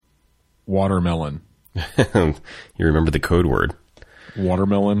Watermelon. You remember the code word.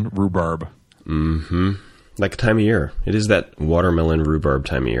 Watermelon rhubarb. Mm-hmm. Like time of year. It is that watermelon rhubarb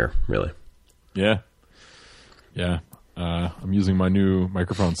time of year, really. Yeah. Yeah. I'm using my new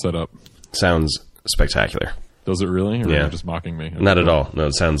microphone setup. Sounds spectacular. Does it really? Or Yeah. are you just mocking me? Not at all. No,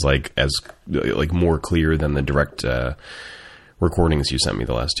 it sounds like more clear than the direct recordings you sent me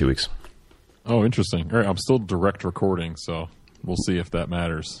the last 2 weeks. Oh, interesting. All right. I'm still direct recording, so we'll see if that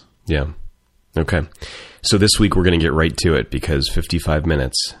matters. Yeah. Okay. So this week we're going to get right to it because 55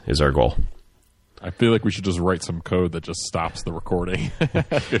 minutes is our goal. I feel like we should just write some code that just stops the recording.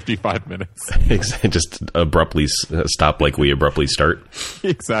 55 minutes. Just abruptly stop like we abruptly start.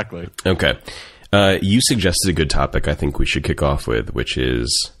 Exactly. Okay. You suggested a good topic I think we should kick off with, which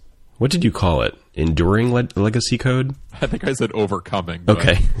is, what did you call it? Enduring legacy code? I think I said overcoming. But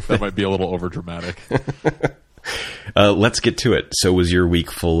okay. That might be a little overdramatic. Let's get to it. So was your week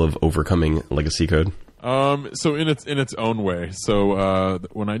full of overcoming legacy code? So in its own way. So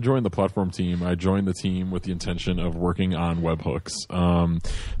when I joined the platform team, I joined the team with the intention of working on webhooks.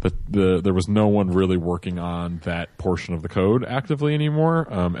 There was no one really working on that portion of the code actively anymore.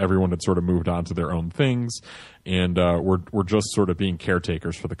 Everyone had sort of moved on to their own things, and we're just sort of being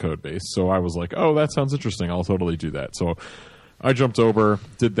caretakers for the code base. So I was like, oh, that sounds interesting. I'll totally do that. So I jumped over,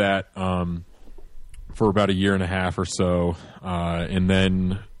 did that for about a year and a half or so, and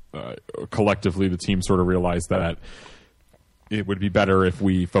then collectively the team sort of realized that it would be better if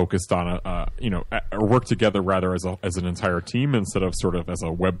we focused on or work together rather as an entire team instead of sort of as a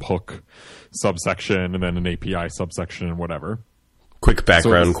webhook subsection and then an API subsection and whatever. Quick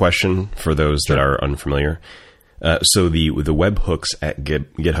background question for those that are unfamiliar. So the webhooks at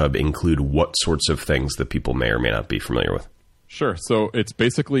GitHub include what sorts of things that people may or may not be familiar with? Sure. So it's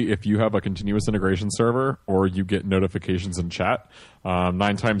basically if you have a continuous integration server or you get notifications in chat,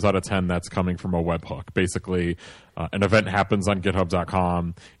 9 times out of 10, that's coming from a webhook. Basically, an event happens on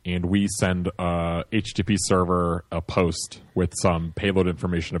github.com and we send a HTTP server a post with some payload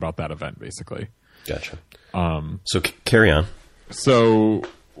information about that event, basically. Gotcha. So carry on. So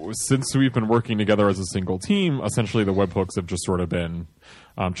since we've been working together as a single team, essentially the webhooks have just sort of been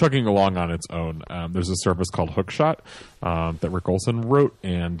chugging along on its own. There's a service called Hookshot that Rick Olson wrote,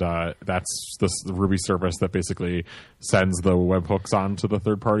 and that's the Ruby service that basically sends the webhooks on to the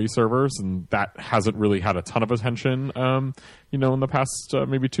third-party servers, and that hasn't really had a ton of attention, in the past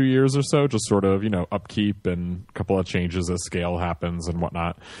maybe 2 years or so, just sort of, upkeep and a couple of changes as scale happens and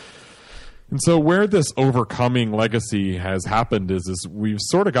whatnot. And so where this overcoming legacy has happened is we've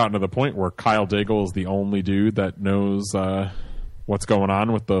sort of gotten to the point where Kyle Daigle is the only dude that knows what's going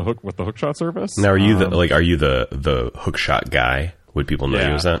on with the Hookshot service. Now, are you the Hookshot guy? Would people know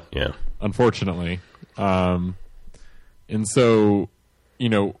you as that? Yeah. Unfortunately. And so,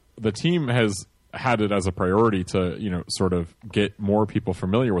 the team has had it as a priority to, sort of get more people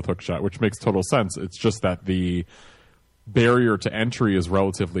familiar with Hookshot, which makes total sense. It's just that the barrier to entry is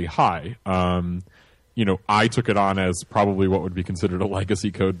relatively high. I took it on as probably what would be considered a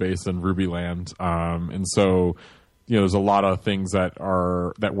legacy code base in Ruby land. And so, there's a lot of things that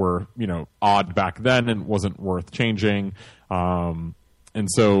were, odd back then and wasn't worth changing. And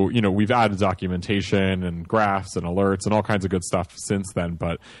so, we've added documentation and graphs and alerts and all kinds of good stuff since then.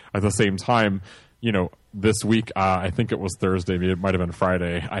 But at the same time, this week, I think it was Thursday, it might have been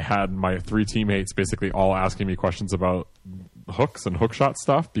Friday, I had my 3 teammates basically all asking me questions about hooks and Hookshot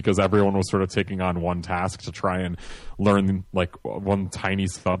stuff because everyone was sort of taking on one task to try and learn like one tiny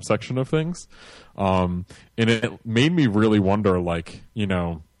subsection of things. And it made me really wonder,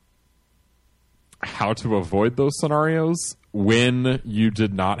 how to avoid those scenarios when you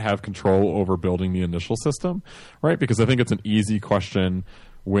did not have control over building the initial system, right? Because I think it's an easy question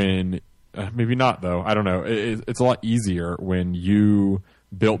when... maybe not, though. I don't know. It's a lot easier when you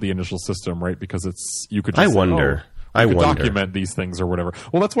built the initial system, right? Because you could just document these things or whatever.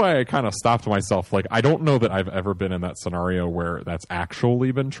 Well, that's why I kind of stopped myself. Like, I don't know that I've ever been in that scenario where that's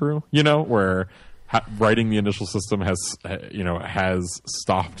actually been true, where writing the initial system has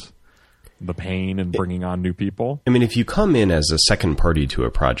stopped the pain and bringing on new people. I mean, if you come in as a second party to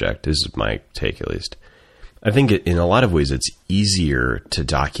a project, this is my take at least, I think in a lot of ways it's easier to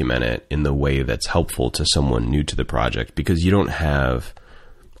document it in the way that's helpful to someone new to the project because you don't have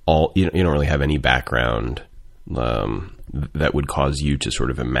you don't really have any background that would cause you to sort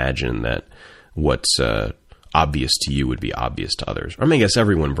of imagine that what's obvious to you would be obvious to others. I mean, I guess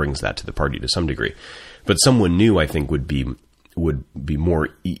everyone brings that to the party to some degree, but someone new I think would be more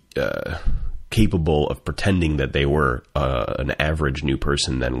capable of pretending that they were an average new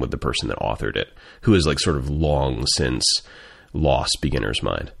person than with the person that authored it, who is like sort of long since lost beginner's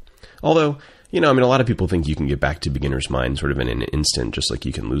mind. Although, I mean, a lot of people think you can get back to beginner's mind sort of in an instant, just like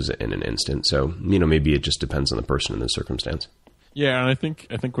you can lose it in an instant. So, maybe it just depends on the person and the circumstance. Yeah, and I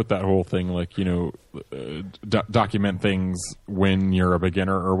think with that whole thing, like, document things when you're a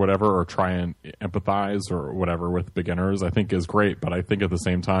beginner or whatever, or try and empathize or whatever with beginners, I think is great. But I think at the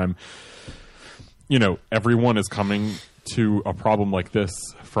same time, everyone is coming to a problem like this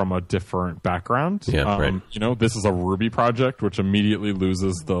from a different background. Yeah, right. This is a Ruby project, which immediately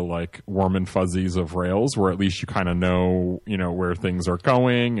loses the like warm and fuzzies of Rails, where at least you kind of know, where things are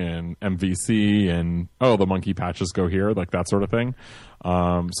going and MVC and, the monkey patches go here, like that sort of thing.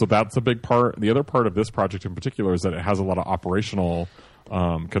 So that's a big part. The other part of this project in particular is that it has a lot of operational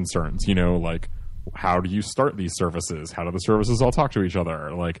concerns, like, how do you start these services? How do the services all talk to each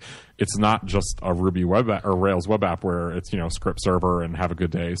other? Like, it's not just a Ruby web app or Rails web app where it's, script server and have a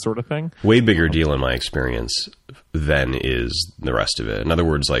good day sort of thing. Way bigger deal in my experience than is the rest of it. In other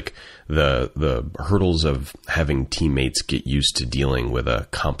words, like the hurdles of having teammates get used to dealing with a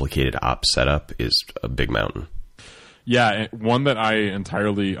complicated ops setup is a big mountain. Yeah, one that I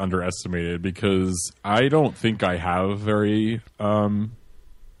entirely underestimated because I don't think I have very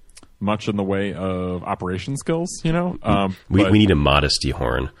much in the way of operation skills, we need a modesty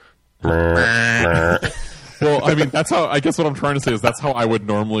horn. Well, I mean, I guess what I'm trying to say is that's how I would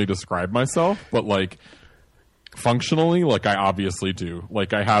normally describe myself, but like functionally, like I obviously do.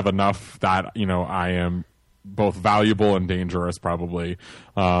 Like I have enough that, I am both valuable and dangerous probably.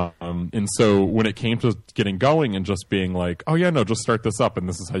 And so when it came to getting going and just being like, oh yeah, no, just start this up and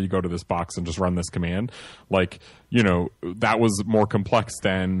this is how you go to this box and just run this command. Like, that was more complex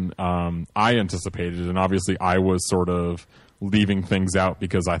than I anticipated. And obviously I was sort of leaving things out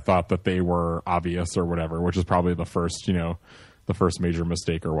because I thought that they were obvious or whatever, which is probably the first major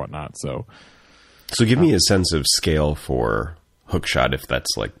mistake or whatnot. So give me a sense of scale for Hookshot, if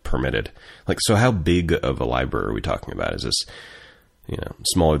that's like permitted. Like, so how big of a library are we talking about? Is this,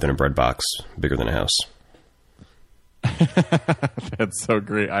 smaller than a bread box, bigger than a house? That's so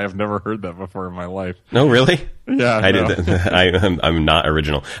great. I have never heard that before in my life. No, really? Yeah, I'm not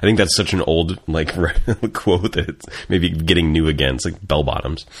original. I think that's such an old like quote that it's maybe getting new again. It's like bell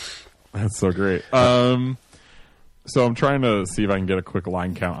bottoms. That's so great. So I'm trying to see if I can get a quick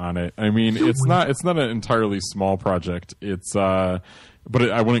line count on it. I mean, it's not an entirely small project. It's I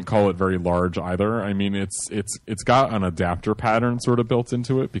wouldn't call it very large either. I mean, it's got an adapter pattern sort of built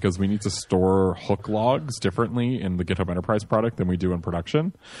into it because we need to store hook logs differently in the GitHub Enterprise product than we do in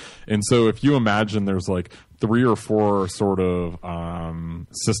production. And so if you imagine there's like 3 or 4 sort of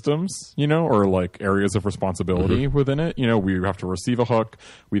systems, or like areas of responsibility within it, we have to receive a hook.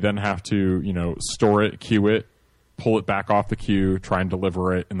 We then have to, store it, queue it, pull it back off the queue, try and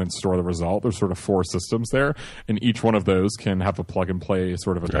deliver it, and then store the result. There's sort of 4 systems there, and each one of those can have a plug-and-play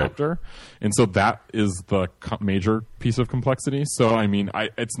sort of adapter. Right. And so that is the major piece of complexity. So, I mean,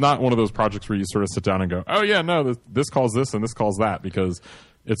 it's not one of those projects where you sort of sit down and go, oh, yeah, no, this calls this and this calls that, because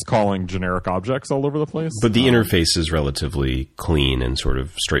it's calling generic objects all over the place. But the interface is relatively clean and sort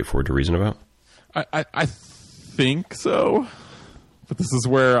of straightforward to reason about? I think so. But this is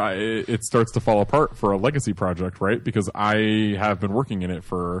where it starts to fall apart for a legacy project, right? Because I have been working in it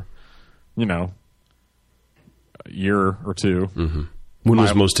for, a year or 2. Mm-hmm. When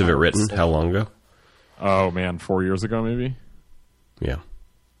was most of it written? How long ago? Oh, man, 4 years ago, maybe. Yeah.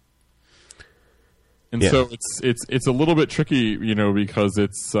 And so it's a little bit tricky, because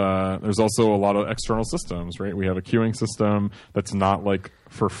it's there's also a lot of external systems, right? We have a queuing system that's not like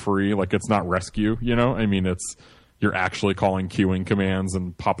for free, like it's not rescue, I mean, you're actually calling queuing commands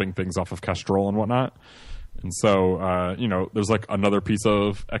and popping things off of Kestrel and whatnot. And so, there's like another piece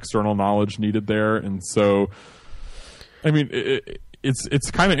of external knowledge needed there. And so, I mean,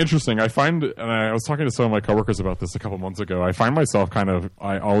 it's kind of interesting. I find, and I was talking to some of my coworkers about this a couple months ago, I find myself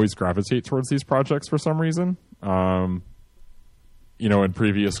I always gravitate towards these projects for some reason. In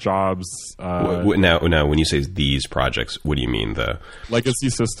previous jobs. Now, when you say these projects, what do you mean? The legacy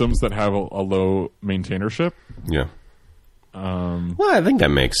systems that have a low maintainership? Yeah. Well, I think that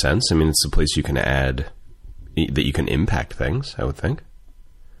makes sense. I mean, it's a place you can add, that you can impact things, I would think.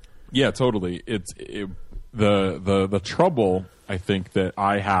 Yeah, totally. The trouble I think that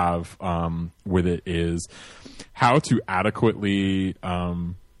I have with it is how to adequately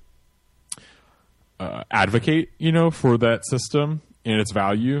advocate, for that system and its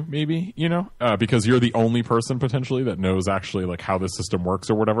value, maybe, because you're the only person potentially that knows actually like how the system works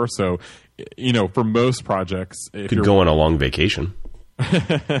or whatever. So, for most projects, if could go on a long vacation.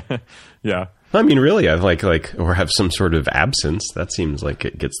 Yeah. I mean, really, I've like, or have some sort of absence. That seems like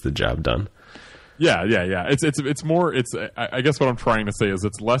it gets the job done. Yeah. It's more. I guess what I'm trying to say is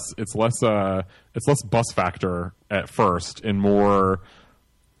it's less bus factor at first and more.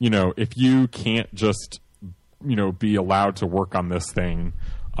 If you can't just be allowed to work on this thing,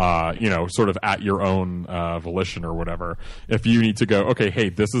 sort of at your own volition or whatever. If you need to go, okay, hey,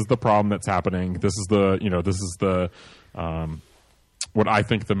 this is the problem that's happening. This is the what I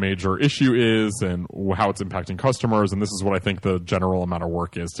think the major issue is and how it's impacting customers, and this is what I think the general amount of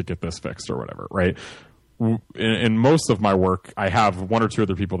work is to get this fixed or whatever, right? In most of my work, I have one or two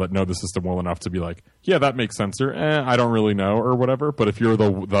other people that know the system well enough to be like, yeah, that makes sense, or I don't really know, or whatever. But if you're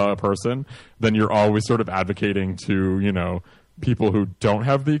the person, then you're always sort of advocating to, people who don't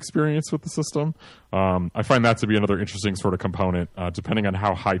have the experience with the system. I find that to be another interesting sort of component, depending on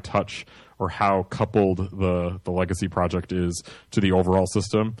how high touch or how coupled the legacy project is to the overall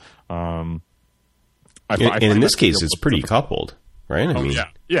system. In this case, it's pretty coupled, right?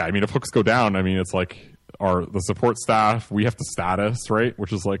 Yeah. I mean, if hooks go down, it's like the support staff, we have to status, right?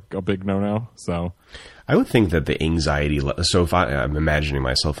 Which is like a big no-no. So I would think that the anxiety, so if I'm imagining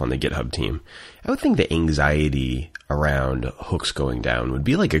myself on the GitHub team, I would think the anxiety around hooks going down would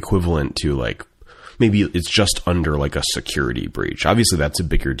be like equivalent to like, maybe it's just under like a security breach. Obviously that's a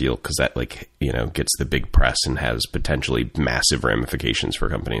bigger deal because that gets the big press and has potentially massive ramifications for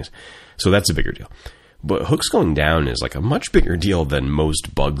companies. So that's a bigger deal. But hooks going down is like a much bigger deal than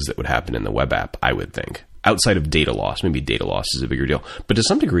most bugs that would happen in the web app, I would think. Outside of data loss, maybe data loss is a bigger deal. But to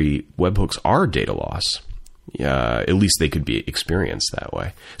some degree, webhooks are data loss. At least they could be experienced that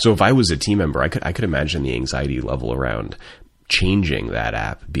way. So if I was a team member, I could imagine the anxiety level around changing that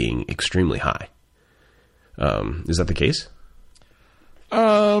app being extremely high. Is that the case?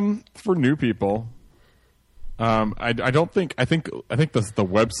 For new people, I don't think. I think the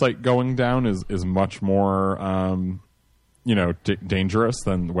website going down is much more dangerous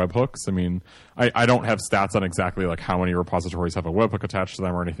than webhooks. I mean, I don't have stats on exactly like how many repositories have a webhook attached to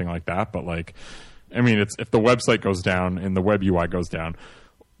them or anything like that. But like, it's if the website goes down and the web UI goes down,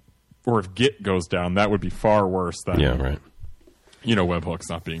 or if Git goes down, that would be far worse than webhooks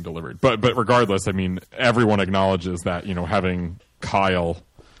not being delivered. But regardless, everyone acknowledges that having Kyle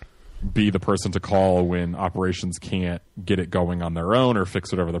be the person to call when operations can't get it going on their own or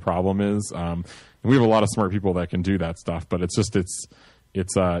fix whatever the problem is. And we have a lot of smart people that can do that stuff, but it's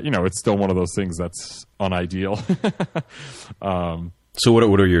still one of those things that's unideal. So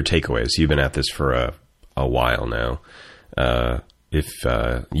what are your takeaways? You've been at this for a while now. If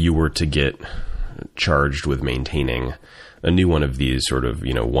you were to get charged with maintaining a new one of these sort of,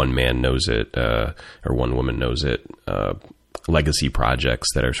 one man knows it, or one woman knows it, legacy projects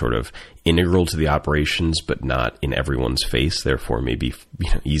that are sort of integral to the operations, but not in everyone's face, therefore maybe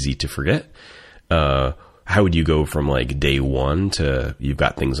easy to forget. How would you go from like day one to you've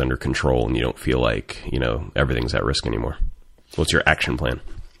got things under control and you don't feel like, everything's at risk anymore? What's your action plan?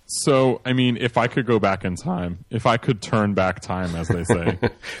 So, if I could go back in time, if I could turn back time, as they say.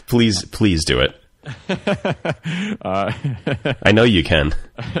 Please do it. I know you can.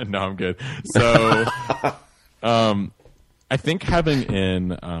 No, I'm good. So, I think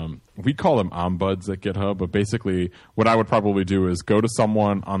having we call them ombuds at GitHub, but basically what I would probably do is go to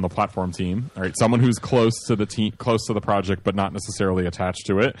someone on the platform team, all right, someone who's close to the team, close to the project, but not necessarily attached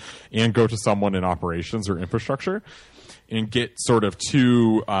to it, and go to someone in operations or infrastructure and get sort of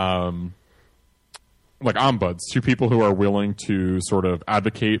two, like ombuds, two people who are willing to sort of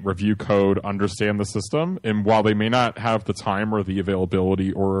advocate, review code, understand the system. And while they may not have the time or the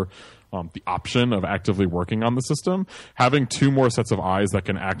availability or the option of actively working on the system, having two more sets of eyes that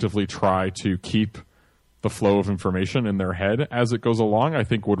can actively try to keep the flow of information in their head as it goes along, I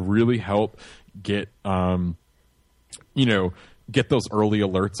think would really help get, get those early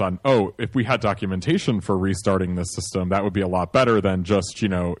alerts on, if we had documentation for restarting this system, that would be a lot better than just,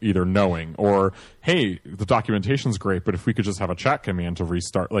 either knowing or, hey, the documentation's great, but if we could just have a chat command to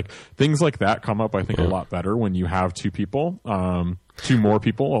restart, like things like that come up, I think, a lot better when you have two people, two more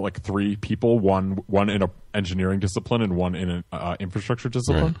people, like three people, one in a engineering discipline and one in an infrastructure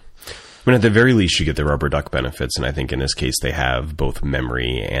discipline. Right. At the very least, you get the rubber duck benefits, and I think in this case they have both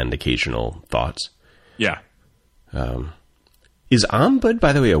memory and occasional thoughts. Yeah. Is ombud,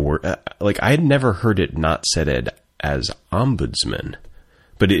 by the way, a word? I had never heard it not said as ombudsman,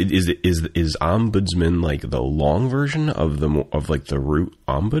 but is ombudsman like the long version of the root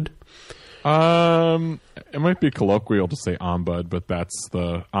ombud? It might be colloquial to say ombud, but that's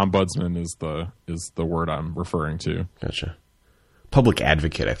the ombudsman is the word I'm referring to. Gotcha. Public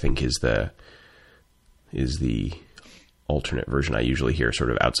advocate, I think, is the alternate version I usually hear, sort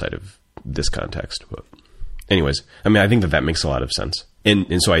of outside of this context, but. anyways, I mean, I think that makes a lot of sense.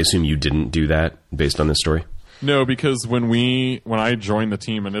 And so I assume you didn't do that based on this story? No, because when I joined the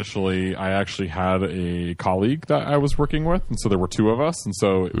team initially, I actually had a colleague that I was working with, and so there were two of us, and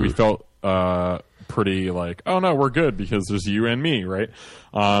so we felt pretty like, oh no, we're good because there's you and me, right?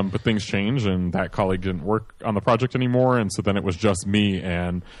 But things changed, and that colleague didn't work on the project anymore, and so then it was just me,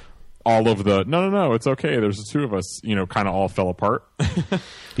 and all of the no, it's okay, there's the two of us, kind of all fell apart.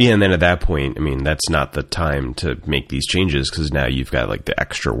 Yeah, and then at that point, I mean, that's not the time to make these changes because now you've got like the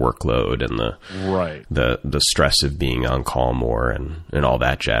extra workload and the stress of being on call more and all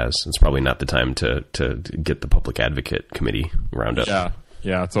that jazz. It's probably not the time to get the public advocate committee round up.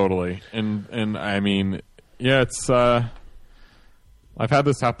 Yeah, totally. And I mean, yeah, it's I've had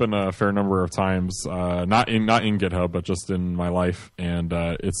this happen a fair number of times, not in GitHub, but just in my life, and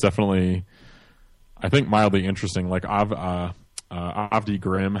it's definitely, I think, mildly interesting. Like Avdi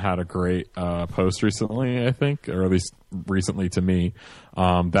Grimm had a great post recently, I think, or at least recently to me,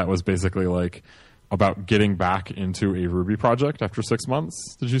 that was basically like about getting back into a Ruby project after 6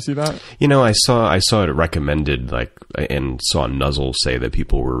 months. Did you see that? I saw it recommended, like, and saw Nuzzle say that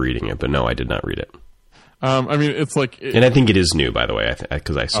people were reading it, but no, I did not read it. I mean, it's like, and I think it is new, by the way,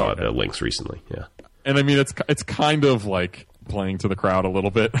 because I saw the links recently. Yeah, and I mean, it's kind of like playing to the crowd a little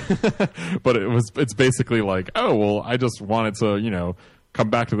bit, but it's basically like, oh well, I just wanted to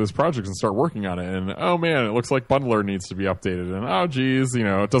come back to this project and start working on it, and oh man, it looks like Bundler needs to be updated, and oh geez,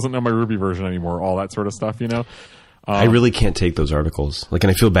 it doesn't know my Ruby version anymore, all that sort of stuff, I really can't take those articles. Like,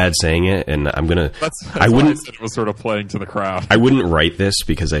 and I feel bad saying it, and I'm gonna. I wouldn't. I said it was sort of playing to the crowd. I wouldn't write this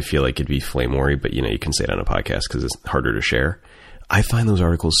because I feel like it'd be flame-worry, but you can say it on a podcast because it's harder to share. I find those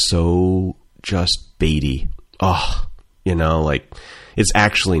articles so just baity. Oh, like it's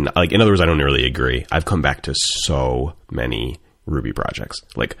actually not, like, in other words, I don't really agree. I've come back to so many Ruby projects,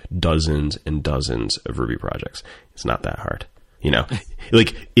 like dozens and dozens of Ruby projects. It's not that hard.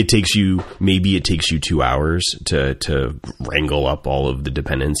 Like it takes you 2 hours to wrangle up all of the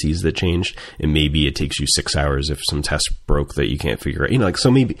dependencies that changed. And maybe it takes you 6 hours if some test broke that you can't figure out, like, so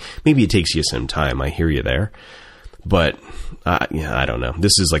maybe it takes you some time. I hear you there, but I don't know.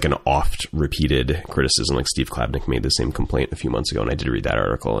 This is like an oft repeated criticism. Like Steve Klabnik made the same complaint a few months ago, and I did read that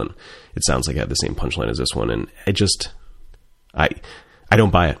article, and it sounds like it had the same punchline as this one. And I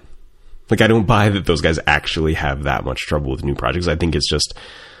don't buy it. Like, I don't buy that those guys actually have that much trouble with new projects. I think it's just,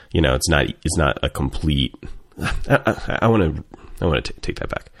 it's not a complete. I want to take that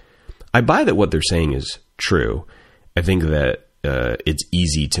back. I buy that what they're saying is true. I think that it's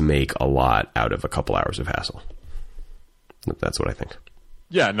easy to make a lot out of a couple hours of hassle. That's what I think.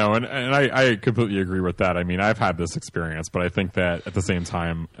 Yeah, no, and I completely agree with that. I mean, I've had this experience, but I think that at the same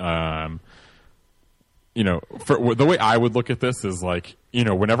time, for the way I would look at this is like,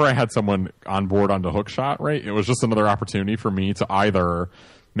 whenever I had someone on board onto Hookshot, right, it was just another opportunity for me to either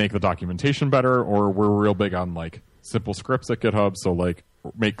make the documentation better, or we're real big on like simple scripts at GitHub. So like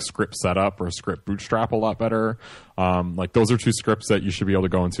make script setup or script bootstrap a lot better. Like those are two scripts that you should be able to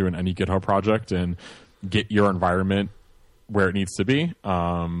go into in any GitHub project and get your environment where it needs to be,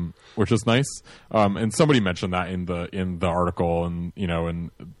 which is nice. And somebody mentioned that in the article, and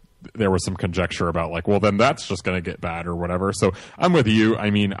and there was some conjecture about like, well, then that's just going to get bad or whatever. So I'm with you. I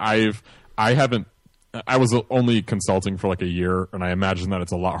mean, I was only consulting for like a year, and I imagine that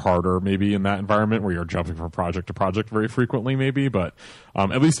it's a lot harder maybe in that environment where you're jumping from project to project very frequently maybe. But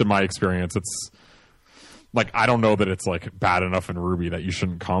at least in my experience, it's like, I don't know that it's like bad enough in Ruby that you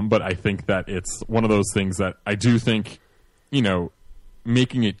shouldn't come, but I think that it's one of those things that I do think,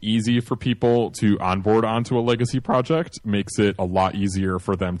 making it easy for people to onboard onto a legacy project makes it a lot easier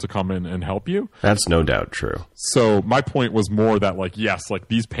for them to come in and help you. That's no doubt true. So my point was more that like, yes, like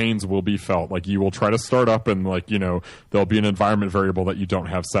these pains will be felt. Like you will try to start up and like, there'll be an environment variable that you don't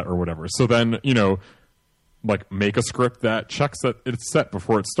have set or whatever. So then, like make a script that checks that it's set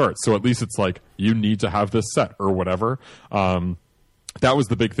before it starts. So at least it's like, you need to have this set or whatever. That was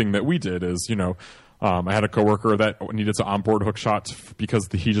the big thing that we did is, I had a coworker that needed to onboard Hookshot because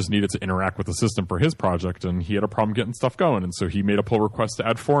he just needed to interact with the system for his project, and he had a problem getting stuff going. And so he made a pull request to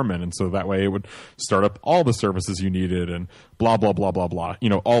add foreman, and so that way it would start up all the services you needed and blah, blah, blah, blah, blah.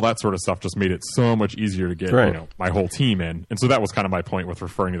 All that sort of stuff just made it so much easier to get my whole team in. And so that was kind of my point with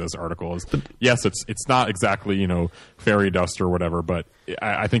referring to this article is, yes, it's not exactly, fairy dust or whatever, but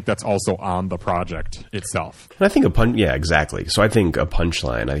I think that's also on the project itself. And I think exactly. So I think a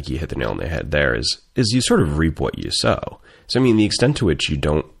punchline, I think you hit the nail on the head there, is you sort of reap what you sow. So, I mean, the extent to which you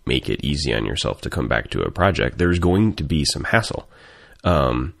don't make it easy on yourself to come back to a project, there's going to be some hassle.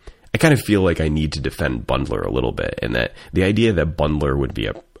 I kind of feel like I need to defend Bundler a little bit, and that the idea that Bundler would be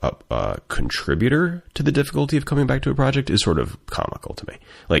a contributor to the difficulty of coming back to a project is sort of comical to me.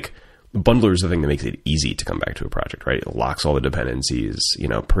 Like, bundler is the thing that makes it easy to come back to a project, right? It locks all the dependencies,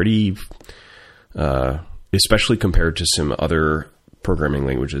 pretty, especially compared to some other programming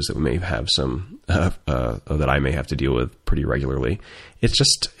languages that we may have some, that I may have to deal with pretty regularly.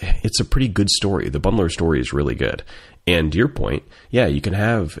 It's a pretty good story. The bundler story is really good. And to your point, yeah,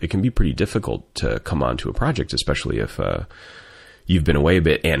 it can be pretty difficult to come onto a project, especially if, you've been away a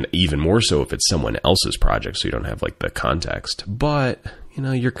bit, and even more so if it's someone else's project, so you don't have like the context. But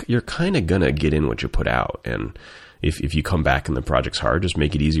you're kind of gonna get in what you put out, and if you come back and the project's hard, just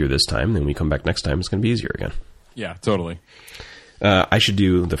make it easier this time. Then when you come back next time, it's gonna be easier again. Yeah, totally. I should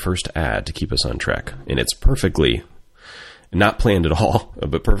do the first ad to keep us on track, and it's perfectly not planned at all,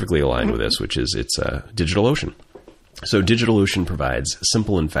 but perfectly aligned with this, which is it's DigitalOcean. So DigitalOcean provides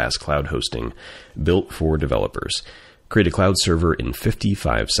simple and fast cloud hosting built for developers. Create a cloud server in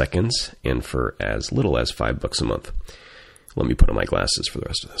 55 seconds and for as little as $5 a month. Let me put on my glasses for the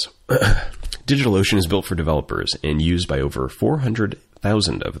rest of this. DigitalOcean is built for developers and used by over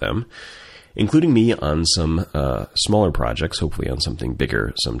 400,000 of them, including me on some smaller projects, hopefully on something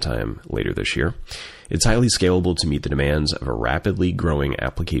bigger sometime later this year. It's highly scalable to meet the demands of a rapidly growing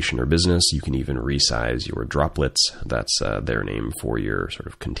application or business. You can even resize your droplets. That's their name for your sort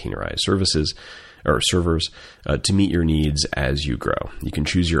of containerized services or servers to meet your needs as you grow. You can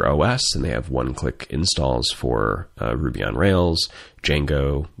choose your OS, and they have one-click installs for Ruby on Rails,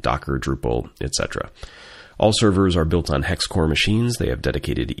 Django, Docker, Drupal, etc. All servers are built on hex-core machines. They have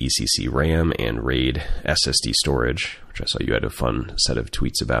dedicated ECC RAM and RAID SSD storage, which I saw you had a fun set of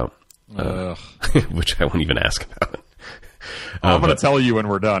tweets about, which I won't even ask about. I'm going to tell you when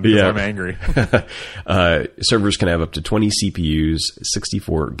we're done because I'm angry. Servers can have up to 20 CPUs,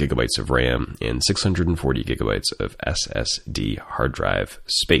 64 gigabytes of RAM, and 640 gigabytes of SSD hard drive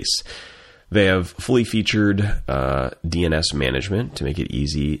space. They have fully featured DNS management to make it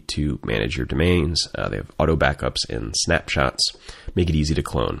easy to manage your domains. They have auto backups and snapshots, make it easy to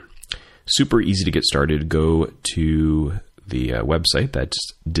clone. Super easy to get started. Go to the website. That's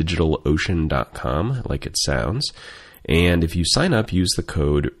DigitalOcean.com, like it sounds. And if you sign up, use the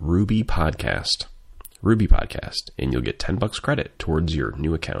code RubyPodcast, and you'll get $10 credit towards your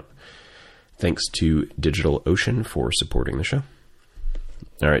new account. Thanks to DigitalOcean for supporting the show.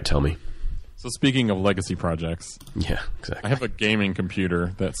 All right, tell me. So speaking of legacy projects, yeah, exactly. I have a gaming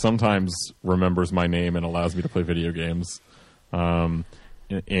computer that sometimes remembers my name and allows me to play video games. And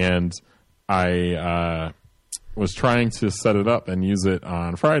I was trying to set it up and use it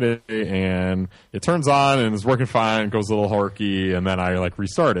on Friday, and it turns on and it's working fine, goes a little horky, and then I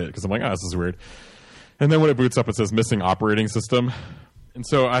restart it because I'm like, this is weird. And then when it boots up, it says missing operating system. And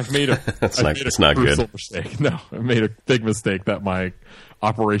so I've made a not good mistake. No, I made a big mistake that my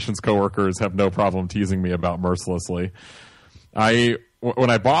operations coworkers have no problem teasing me about mercilessly. When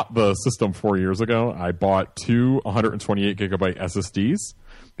I bought the system 4 years ago, I bought two 128 gigabyte SSDs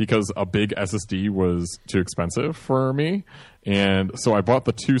because a big SSD was too expensive for me. And so I bought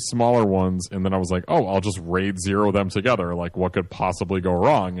the two smaller ones, and then I was like, I'll just RAID 0 them together. Like, what could possibly go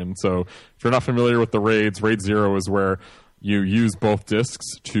wrong? And so if you're not familiar with the RAIDs, RAID 0 is where you use both disks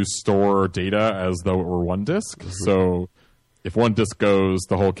to store data as though it were one disk. Mm-hmm. So if one disk goes,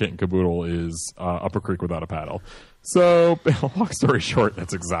 the whole kit and caboodle is up a creek without a paddle. So, long story short,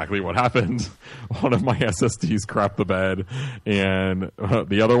 that's exactly what happened. One of my SSDs crapped the bed, and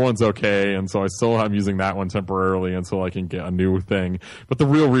the other one's okay, and so I'm using that one temporarily until I can get a new thing. But the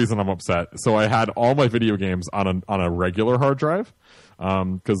real reason I'm upset, so I had all my video games on a regular hard drive,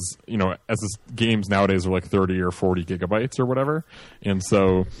 because games nowadays are like 30 or 40 gigabytes or whatever, and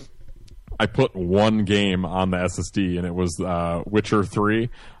so I put one game on the SSD, and it was Witcher 3,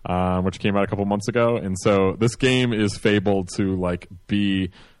 which came out a couple months ago. And so this game is fabled to be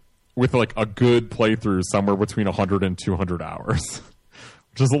with a good playthrough somewhere between 100 and 200 hours,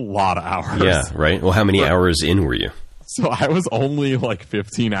 which is a lot of hours. Yeah, right. Well, how many hours in were you? So I was only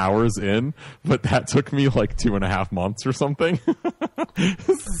 15 hours in, but that took me 2.5 months or something.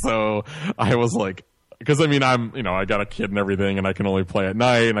 So I was because I got a kid and everything, and I can only play at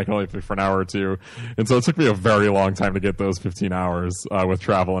night, and I can only play for an hour or two. And so it took me a very long time to get those 15 hours with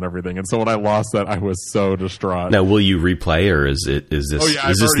travel and everything. And so when I lost that, I was so distraught. Now, will you replay, or is this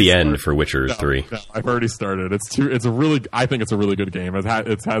the end for Witcher 3? No, I've already started. I think it's a really good game. It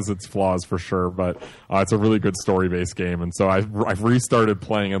has its flaws for sure, but it's a really good story-based game. And so I've restarted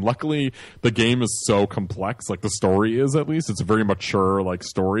playing, and luckily the game is so complex, the story is at least. It's a very mature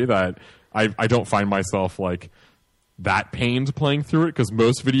story that I don't find myself that pained playing through it, because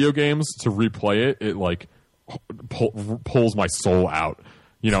most video games, to replay it pulls my soul out.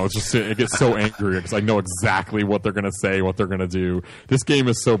 It's just, it gets so angry because I know exactly what they're going to say, what they're going to do. This game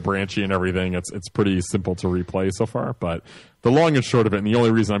is so branchy and everything. It's pretty simple to replay so far. But the long and short of it, and the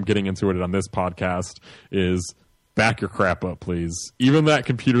only reason I'm getting into it on this podcast is back your crap up, please. Even that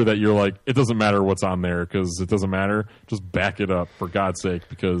computer that you're like, it doesn't matter what's on there because it doesn't matter. Just back it up for God's sake,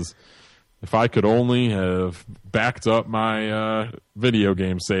 because if I could only have backed up my video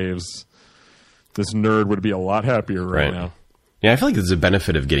game saves, this nerd would be a lot happier right now. Yeah, I feel like there's a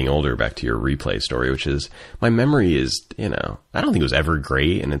benefit of getting older, back to your replay story, which is my memory is, I don't think it was ever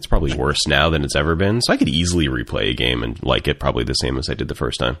great, and it's probably worse now than it's ever been. So I could easily replay a game and like it probably the same as I did the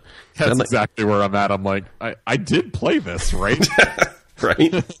first time. That's exactly where I'm at. I'm like, I did play this, right?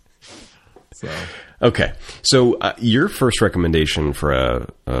 Right? So. Okay. So your first recommendation for a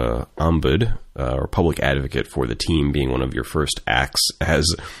ombud or public advocate for the team being one of your first acts as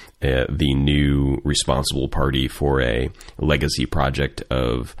the new responsible party for a legacy project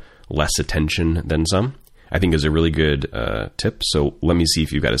of less attention than some, I think is a really good tip. So let me see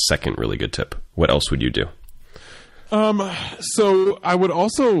if you've got a second really good tip. What else would you do? So I would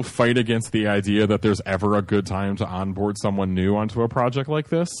also fight against the idea that there's ever a good time to onboard someone new onto a project like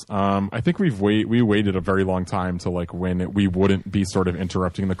this. I think we waited a very long time to like when we wouldn't be sort of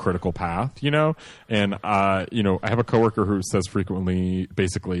interrupting the critical path, and, I have a coworker who says frequently,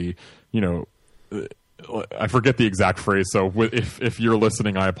 basically, I forget the exact phrase, so if you're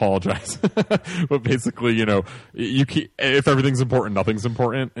listening, I apologize. But basically, if everything's important, nothing's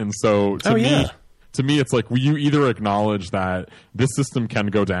important. And so to me, it's like you either acknowledge that this system can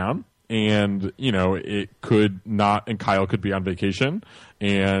go down and, it could not, and Kyle could be on vacation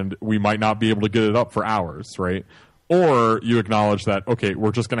and we might not be able to get it up for hours, right? Or you acknowledge that, okay,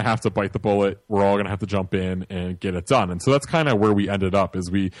 we're just going to have to bite the bullet. We're all going to have to jump in and get it done. And so that's kind of where we ended up, is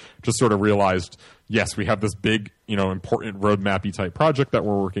we just sort of realized, yes, we have this big, important roadmap-y type project that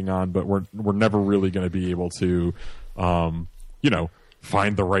we're working on, but we're never really going to be able to,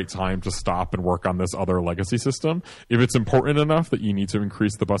 find the right time to stop and work on this other legacy system. If it's important enough that you need to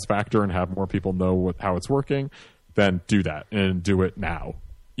increase the bus factor and have more people know how it's working, then do that and do it now,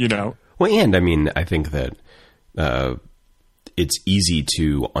 Well, and I mean, I think that it's easy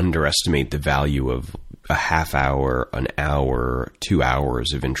to underestimate the value of a half hour, an hour, 2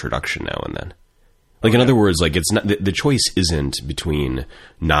 hours of introduction now and then. Like, in other words, like, it's not, the choice isn't between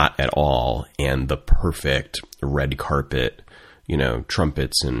not at all and the perfect red carpet,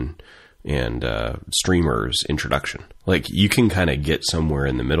 trumpets and streamers introduction. Like, you can kind of get somewhere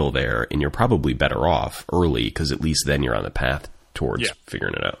in the middle there, and you're probably better off early because at least then you're on the path towards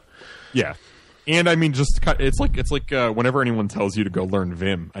figuring it out. Yeah. And I mean, it's like whenever anyone tells you to go learn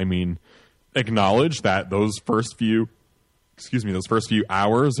Vim, I mean, acknowledge that those first few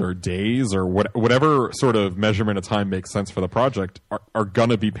hours or days or whatever sort of measurement of time makes sense for the project are going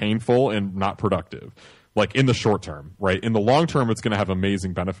to be painful and not productive. Like in the short term, right? In the long term, it's going to have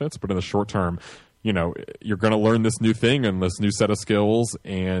amazing benefits, but in the short term, you're going to learn this new thing and this new set of skills,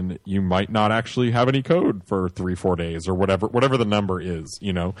 and you might not actually have any code for 3-4 days or whatever the number is.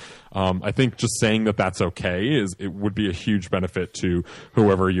 I think just saying that that's okay it would be a huge benefit to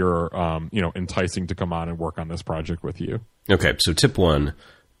whoever you're, enticing to come on and work on this project with you. Okay, so tip 1,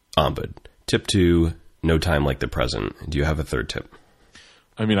 ombud. Tip 2, no time like the present. Do you have a third tip?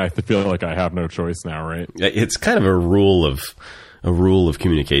 I mean, I feel like I have no choice now, right? It's kind of a rule of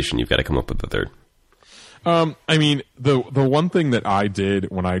communication. You've got to come up with a third. I mean, the one thing that I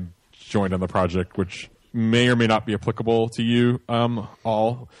did when I joined on the project, which may or may not be applicable to you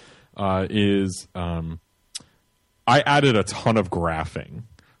all, is I added a ton of graphing.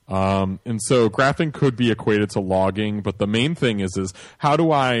 And so graphing could be equated to logging, but the main thing is how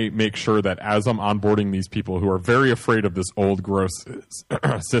do I make sure that as I'm onboarding these people who are very afraid of this old gross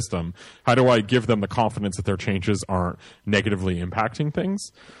system, how do I give them the confidence that their changes aren't negatively impacting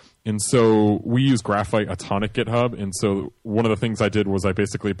things? And so we use Graphite a ton at GitHub. And so one of the things I did was I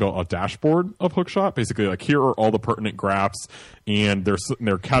basically built a dashboard of Hookshot. Basically, like, here are all the pertinent graphs, and they're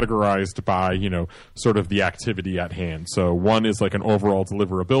categorized by, sort of the activity at hand. So one is like an overall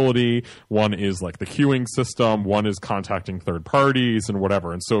deliverability. One is like the queuing system. One is contacting third parties and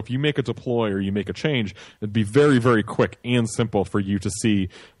whatever. And so if you make a deploy or you make a change, it'd be very, very quick and simple for you to see,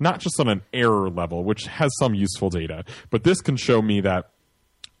 not just on an error level, which has some useful data, but this can show me that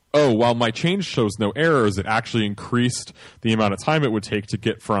oh, while my change shows no errors, it actually increased the amount of time it would take to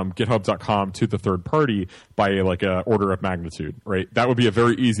get from github.com to the third party by like a order of magnitude, right? That would be a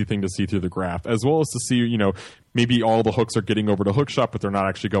very easy thing to see through the graph, as well as to see, maybe all the hooks are getting over to Hookshot, but they're not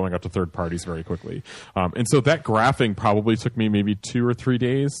actually going up to third parties very quickly. And so that graphing probably took me maybe 2 or 3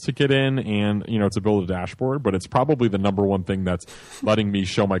 days to get in and, to build a dashboard, but it's probably the number one thing that's letting me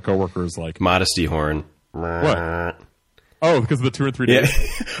show my coworkers like modesty horn. What? Oh, because of the 2 or 3 days.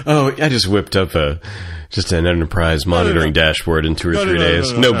 Yeah. Oh, I just whipped up just an enterprise monitoring dashboard in 2 or 3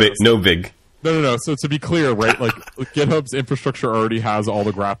 days. No big. No. So to be clear, right, like GitHub's infrastructure already has all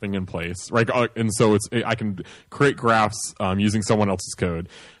the graphing in place, right? And so I can create graphs using someone else's code.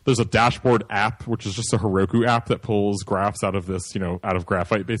 There's a dashboard app, which is just a Heroku app that pulls graphs out of this, out of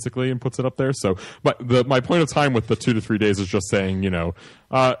Graphite basically and puts it up there. So, but my point of time with the 2 to 3 days is just saying,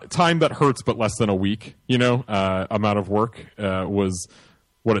 time that hurts, but less than a week, amount of work was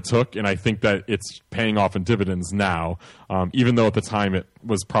what it took. And I think that it's paying off in dividends now, even though at the time it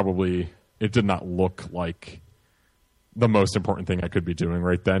was probably... It did not look like the most important thing I could be doing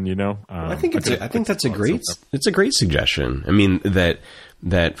right then, I think that's a great suggestion. I mean,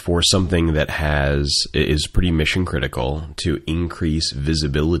 that for something that is pretty mission critical, to increase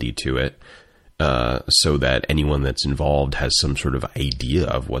visibility to it, so that anyone that's involved has some sort of idea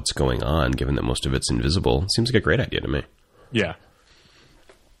of what's going on, given that most of it's invisible, seems like a great idea to me. Yeah.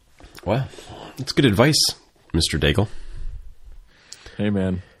 Well, that's good advice, Mr. Daigle. Hey,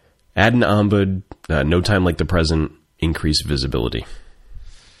 man. Add an ombud, no time like the present, increase visibility.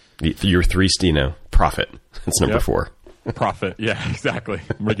 Your 3, profit. That's number 4. Profit. Yeah, exactly.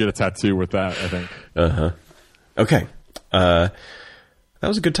 I'm going to get a tattoo with that, I think. Uh-huh. Okay. That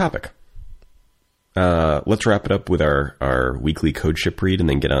was a good topic. Let's wrap it up with our weekly CodeShip read and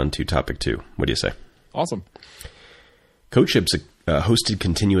then get on to topic 2. What do you say? Awesome. CodeShip's a hosted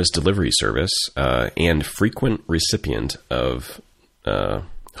continuous delivery service and frequent recipient of...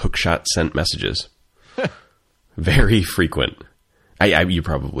 Hookshot sent messages. Very frequent. You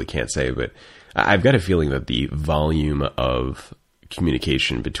probably can't say, but I've got a feeling that the volume of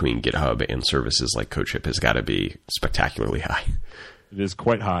communication between GitHub and services like CodeShip has got to be spectacularly high. It is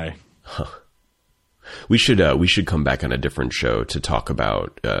quite high. Huh. We should come back on a different show to talk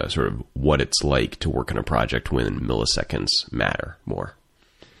about sort of what it's like to work on a project when milliseconds matter more.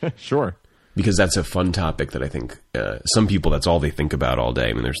 Sure. Because that's a fun topic that I think some people, that's all they think about all day.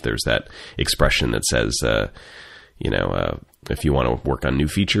 I mean, there's that expression that says, if you want to work on new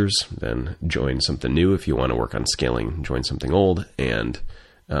features, then join something new. If you want to work on scaling, join something old. And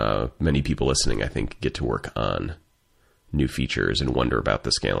many people listening, I think, get to work on new features and wonder about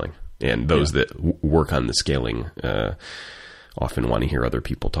the scaling. And those that work on the scaling often want to hear other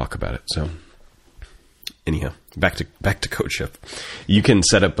people talk about it. So... Anyhow, back to CodeShip. You can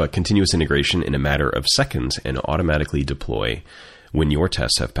set up a continuous integration in a matter of seconds and automatically deploy when your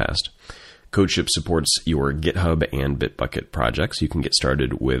tests have passed. CodeShip supports your GitHub and Bitbucket projects. You can get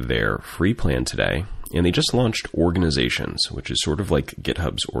started with their free plan today. And they just launched Organizations, which is sort of like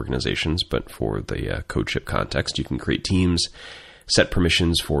GitHub's Organizations, but for the CodeShip context. You can create teams, set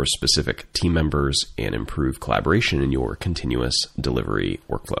permissions for specific team members, and improve collaboration in your continuous delivery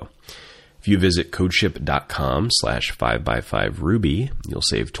workflow. If you visit codeship.com/5x5Ruby, you'll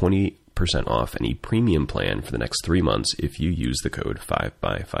save 20% off any premium plan for the next 3 months if you use the code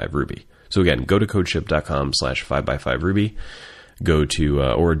 5x5Ruby. So again, go to codeship.com/5x5Ruby, go to,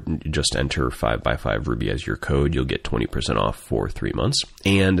 or just enter 5x5Ruby as your code. You'll get 20% off for 3 months.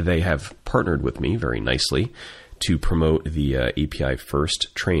 And they have partnered with me very nicely to promote the API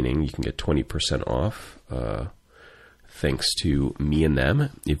First training. You can get 20% off, thanks to me and them,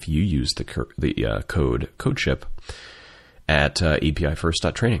 if you use the code CodeShip at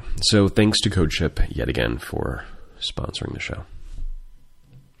apifirst.training. So thanks to CodeShip yet again for sponsoring the show.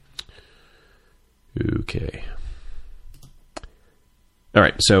 Okay. All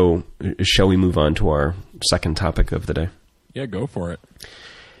right, so shall we move on to our second topic of the day? Yeah, go for it.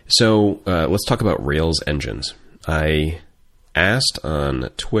 So let's talk about Rails engines. I asked on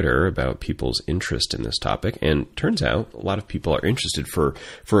Twitter about people's interest in this topic, and turns out a lot of people are interested for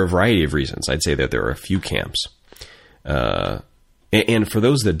a variety of reasons. I'd say that there are a few camps. And for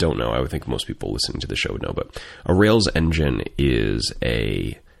those that don't know, I would think most people listening to the show would know, but a Rails engine is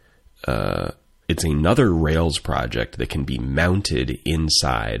it's another Rails project that can be mounted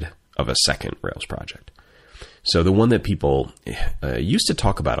inside of a second Rails project. So the one that people used to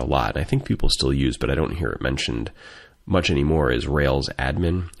talk about a lot, and I think people still use, but I don't hear it mentioned much anymore, is Rails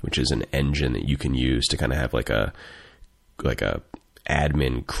Admin, which is an engine that you can use to kind of have like a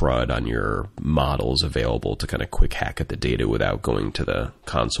admin crud on your models available to kind of quick hack at the data without going to the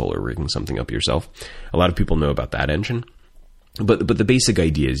console or rigging something up yourself. A lot of people know about that engine. But the basic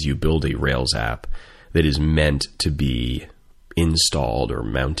idea is you build a Rails app that is meant to be installed or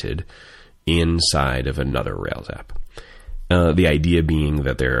mounted inside of another Rails app. The idea being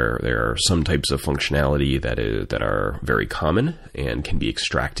that there are some types of functionality that are very common and can be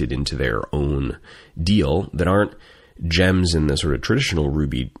extracted into their own deal that aren't gems in the sort of traditional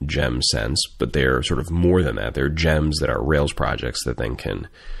Ruby gem sense, but they're sort of more than that. They're gems that are Rails projects that then can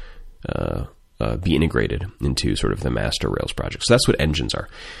be integrated into sort of the master Rails project. So that's what engines are.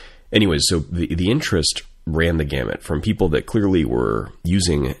 Anyways, so the interest ran the gamut from people that clearly were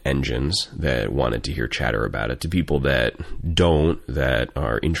using engines that wanted to hear chatter about it, to people that don't, that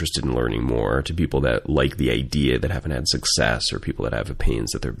are interested in learning more, to people that like the idea that haven't had success, or people that have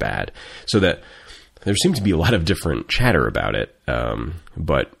opinions that they're bad. So that there seemed to be a lot of different chatter about it,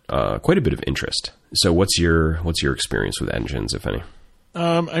 but quite a bit of interest. So what's your experience with engines, if any?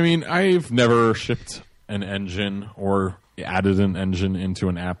 I mean, I've never shipped an engine or added an engine into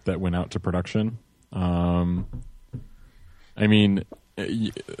an app that went out to production. I mean,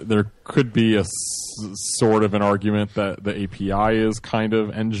 there could be a sort of an argument that the API is kind of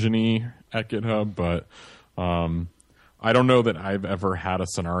engine-y at GitHub, but I don't know that I've ever had a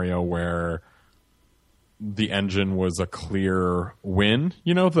scenario where the engine was a clear win,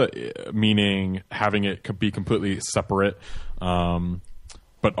 meaning having it be completely separate,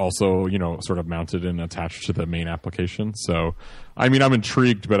 but also, sort of mounted and attached to the main application. So, I mean, I'm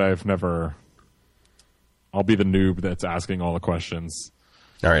intrigued, but I'll be the noob that's asking all the questions.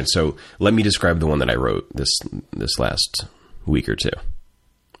 All right, so let me describe the one that I wrote this last week or two.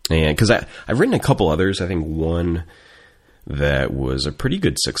 And because I've written a couple others. I think one that was a pretty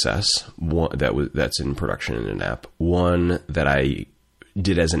good success, one that's in production in an app. One that I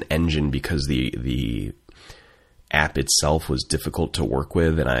did as an engine because the app itself was difficult to work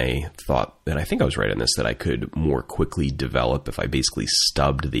with, and I thought, and I think I was right on this, that I could more quickly develop if I basically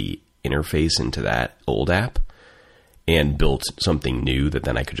stubbed the interface into that old app and built something new that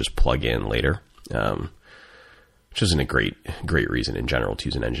then I could just plug in later, which isn't a great reason in general to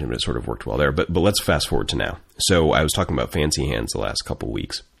use an engine, but it sort of worked well there. But let's fast forward to now. So I was talking about FancyHands the last couple of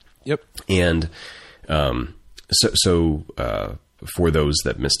weeks. Yep. And so for those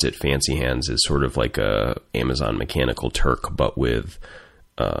that missed it, FancyHands is sort of like a Amazon Mechanical Turk, but with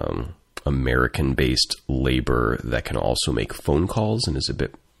American-based labor that can also make phone calls, and is a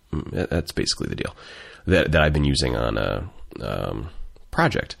bit. That's basically the deal that I've been using on a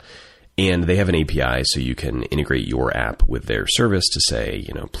project. And they have an API, so you can integrate your app with their service to say,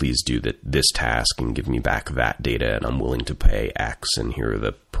 please do this task and give me back that data, and I'm willing to pay X, and here are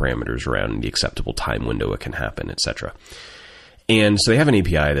the parameters around the acceptable time window it can happen, etc. And so they have an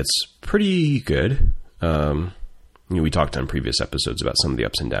API that's pretty good. We talked on previous episodes about some of the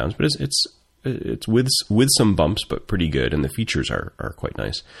ups and downs, but it's with some bumps, but pretty good, and the features are quite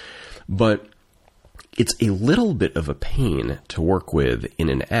nice. But it's a little bit of a pain to work with in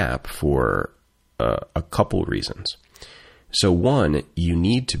an app for a couple reasons. So one, you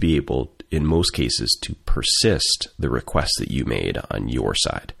need to be able, in most cases, to persist the request that you made on your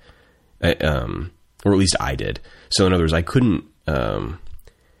side, or at least I did. So in other words, I couldn't.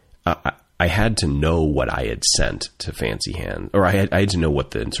 I had to know what I had sent to FancyHands, or I had to know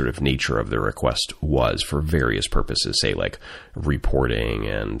what the sort of nature of the request was for various purposes, say like reporting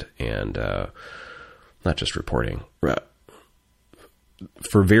and not just reporting.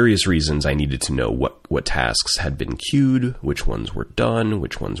 For various reasons, I needed to know what tasks had been queued, which ones were done,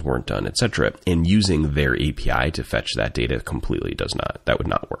 which ones weren't done, etc. And using their API to fetch that data completely that would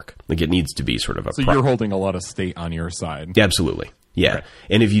not work. Like, it needs to be sort of a... So you're holding a lot of state on your side. Yeah, absolutely. Yeah. Right.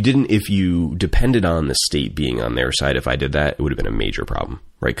 And if you depended on the state being on their side, if I did that, it would have been a major problem,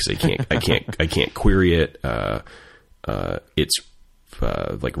 right? Because I can't query it. It's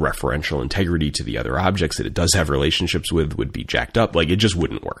like referential integrity to the other objects that it does have relationships with would be jacked up. Like, it just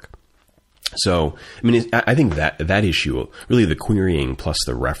wouldn't work. So, I mean, I think that issue, really the querying plus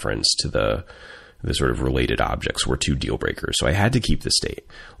the reference to the sort of related objects were two deal breakers. So I had to keep the state.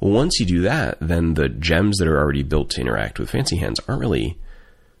 Well, once you do that, then the gems that are already built to interact with FancyHands aren't really,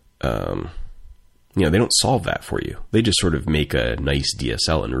 they don't solve that for you. They just sort of make a nice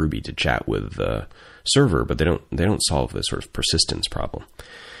DSL in Ruby to chat with the server, but they don't solve the sort of persistence problem.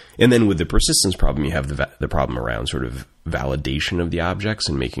 And then with the persistence problem, you have the problem around sort of validation of the objects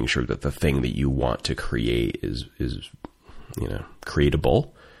and making sure that the thing that you want to create is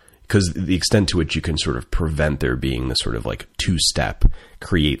creatable. Because the extent to which you can sort of prevent there being the sort of like two-step,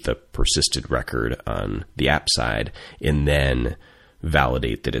 create the persisted record on the app side, and then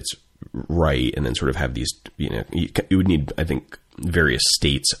validate that it's right, and then sort of have these, you would need, I think, various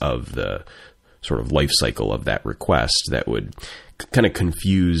states of the sort of life cycle of that request that would kind of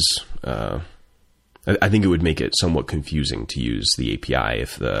confuse. I think it would make it somewhat confusing to use the API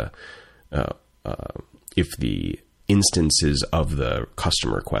if the instances of the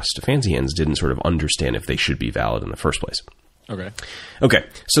custom request to FancyHands didn't sort of understand if they should be valid in the first place. Okay.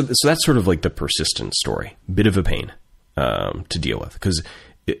 So that's sort of like the persistent story. Bit of a pain to deal with, because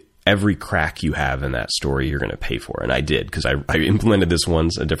every crack you have in that story, you're going to pay for. And I did, because I implemented this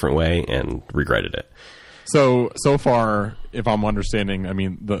once a different way and regretted it. So far, if I'm understanding, I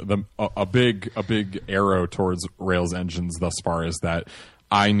mean, a big arrow towards Rails engines thus far is that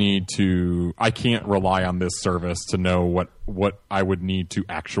I can't rely on this service to know what I would need to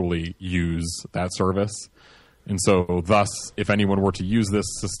actually use that service. And so thus, if anyone were to use this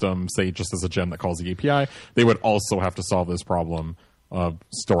system, say just as a gem that calls the API, they would also have to solve this problem of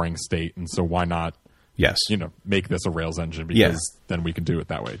storing state. And so why not, make this a Rails engine, because then we can do it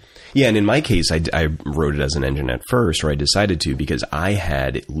that way. Yeah, and in my case, I wrote it as an engine at first, or I decided to, because I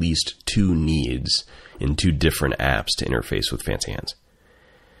had at least two needs in two different apps to interface with FancyHands.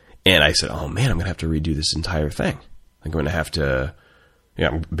 And I said, oh man, I'm going to have to redo this entire thing. I'm going to have to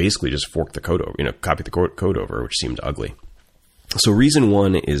basically just fork the code over, copy the code over, which seemed ugly. So reason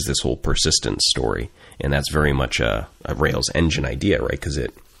one is this whole persistence story. And that's very much a Rails engine idea, right? Because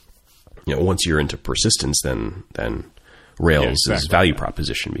once you're into persistence, then Rails' value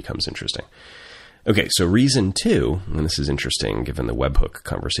proposition becomes interesting. Okay, so reason two, and this is interesting given the webhook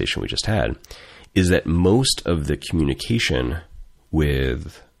conversation we just had, is that most of the communication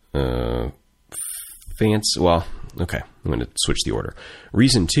with I'm going to switch the order.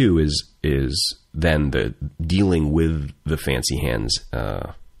 Reason two is then the dealing with the FancyHands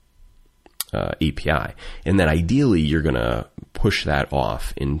API, and then ideally you're going to push that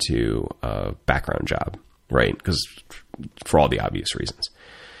off into a background job, right? Because for all the obvious reasons.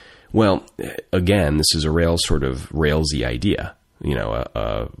 Well, again, this is a Rails sort of Railsy idea.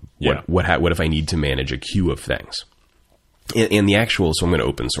 What if I need to manage a queue of things? And the actual, so I'm going to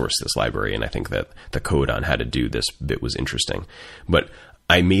open source this library, and I think that the code on how to do this bit was interesting. But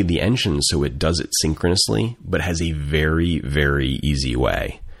I made the engine so it does it synchronously, but has a very, very easy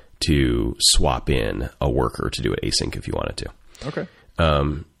way to swap in a worker to do it async if you wanted to. Okay.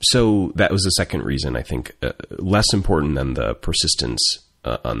 So that was the second reason, I think, less important than the persistence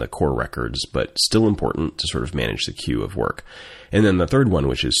on the core records, but still important to sort of manage the queue of work. And then the third one,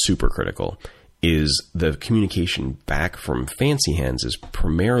 which is super critical, is the communication back from FancyHands is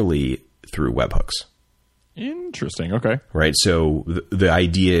primarily through webhooks. Interesting. Okay. Right. So the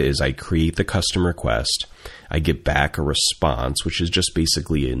idea is I create the custom request. I get back a response, which is just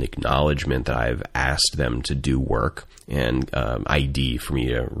basically an acknowledgement that I've asked them to do work, and ID for me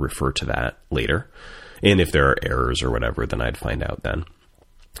to refer to that later. And if there are errors or whatever, then I'd find out then.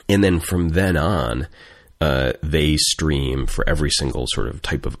 And then from then on, they stream for every single sort of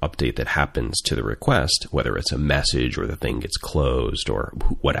type of update that happens to the request, whether it's a message or the thing gets closed or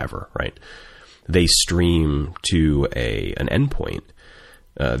whatever, right? They stream to an endpoint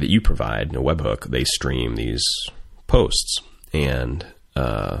that you provide, a webhook. They stream these posts, and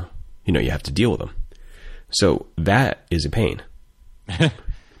you have to deal with them. So that is a pain,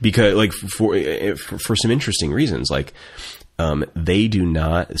 because like for some interesting reasons, like they do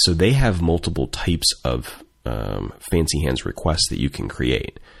not. So they have multiple types of FancyHands requests that you can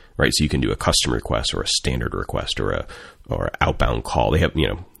create, right? So you can do a custom request or a standard request or outbound call. They have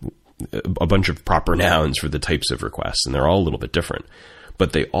a bunch of proper nouns for the types of requests, and they're all a little bit different,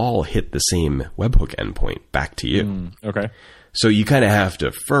 but they all hit the same webhook endpoint back to you. Okay. So you kind of have to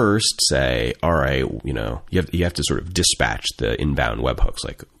first say, all right, you have to sort of dispatch the inbound webhooks,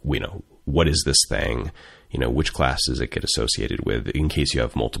 like, what is this thing? Which class does it get associated with, in case you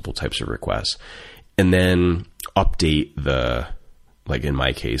have multiple types of requests, and then update like in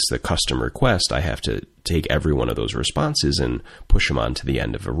my case, the custom request. I have to take every one of those responses and push them onto the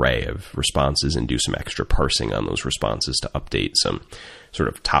end of an array of responses and do some extra parsing on those responses to update some sort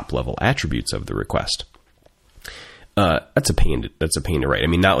of top level attributes of the request. That's a pain to write. I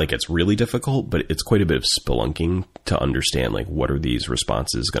mean, not like it's really difficult, but it's quite a bit of spelunking to understand, like, what are these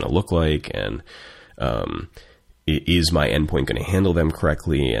responses going to look like, and is my endpoint going to handle them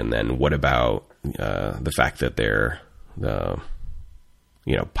correctly? And then what about the fact that they're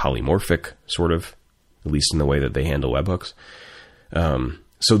polymorphic, sort of, at least in the way that they handle webhooks.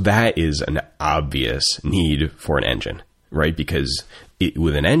 So that is an obvious need for an engine, right? Because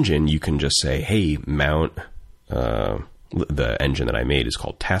with an engine, you can just say, hey, mount the engine that I made is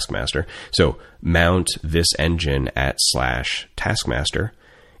called Taskmaster. So mount this engine at /Taskmaster.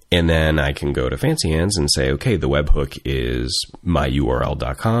 And then I can go to FancyHands and say, okay, the webhook is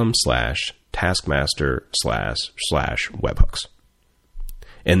myurl.com/taskmaster/webhooks.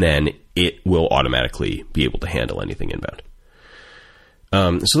 And then it will automatically be able to handle anything inbound.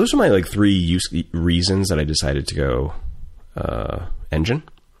 So those are my like 3 reasons that I decided to go engine.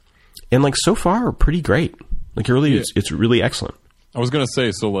 And like so far, pretty great. Like really, it's really excellent. I was going to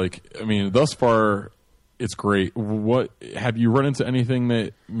say, so like, I mean, thus far, it's great. What have you run into anything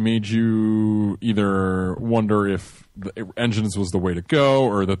that made you either wonder if the engines was the way to go,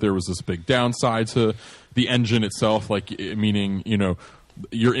 or that there was this big downside to the engine itself? Like, meaning, you know,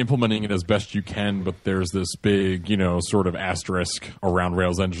 you're implementing it as best you can, but there's this big, you know, sort of asterisk around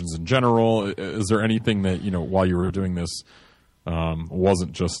Rails engines in general. Is there anything that, you know, while you were doing this,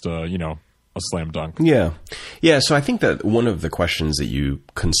 wasn't just, you know, a slam dunk? Yeah. So I think that one of the questions that you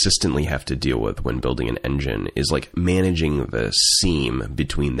consistently have to deal with when building an engine is like managing the seam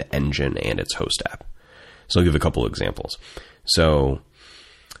between the engine and its host app. So I'll give a couple examples. So,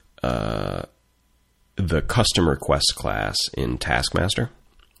 the custom request class in Taskmaster,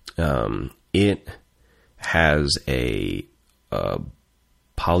 it has a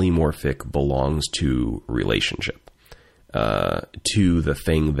polymorphic belongs to relationship to the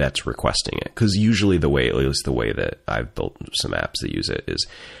thing that's requesting it. Because usually the way, at least the way that I've built some apps that use it, is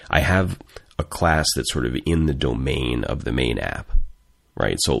I have a class that's sort of in the domain of the main app,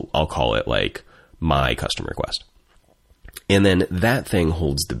 right? So I'll call it like my custom request. And then that thing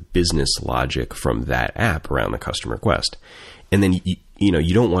holds the business logic from that app around the custom request. And then, you know,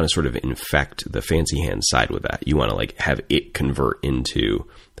 you don't want to sort of infect the FancyHands side with that. You want to like have it convert into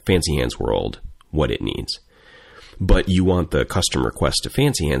the FancyHands world what it needs. But you want the custom request to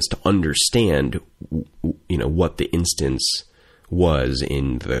FancyHands to understand, you know, what the instance was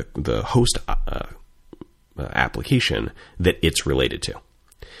in the host application that it's related to.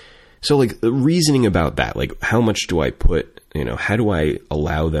 So like the reasoning about that, like how much do I put, you know, how do I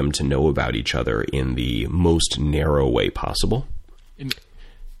allow them to know about each other in the most narrow way possible?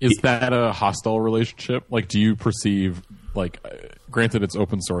 Is that a hostile relationship? Like, do you perceive, like, granted it's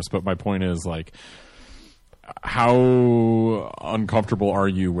open source, but my point is like, how uncomfortable are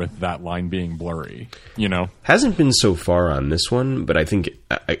you with that line being blurry? You know, hasn't been so far on this one, but I think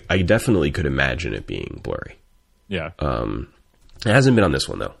I definitely could imagine it being blurry. Yeah. It hasn't been on this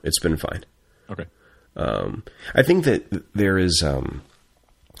one though. It's been fine. Okay. I think that there is,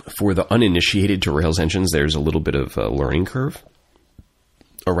 for the uninitiated to Rails engines, there's a little bit of a learning curve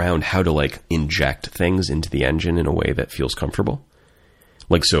around how to like inject things into the engine in a way that feels comfortable.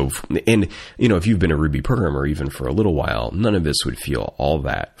 Like, so, and, you know, if you've been a Ruby programmer even for a little while, none of this would feel all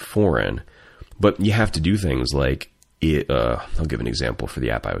that foreign, but you have to do things like I'll give an example for the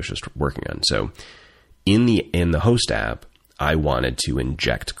app I was just working on. So in the host app, I wanted to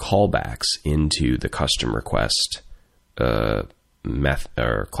inject callbacks into the custom request, or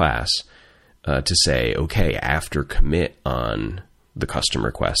class, to say, okay, after commit on the custom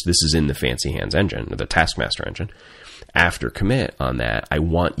request, this is in the FancyHands engine, or the Taskmaster engine. After commit on that, I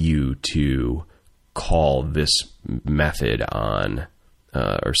want you to call this method on,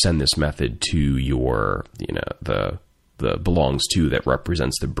 or send this method to your, you know, the belongs to that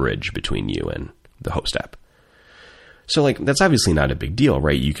represents the bridge between you and the host app. So like, that's obviously not a big deal,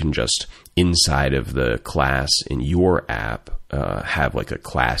 right? You can just inside of the class in your app, have like a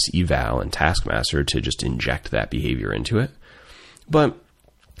class eval and Taskmaster to just inject that behavior into it. But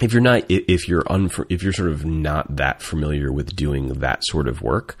if you're sort of not that familiar with doing that sort of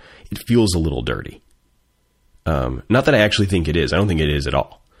work, it feels a little dirty. Not that I actually think it is. I don't think it is at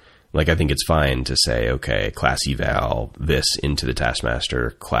all. Like, I think it's fine to say, okay, class eval this into the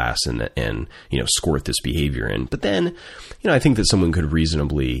Taskmaster class and you know, squirt this behavior in. But then, you know, I think that someone could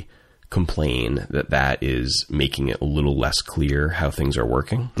reasonably complain that is making it a little less clear how things are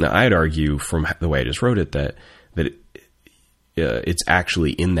working. Now, I'd argue from the way I just wrote it that it's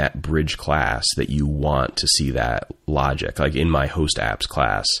actually in that bridge class that you want to see that logic. Like in my host apps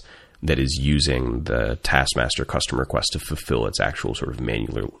class that is using the Taskmaster custom request to fulfill its actual sort of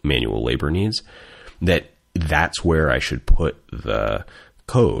manual labor needs, that's where I should put the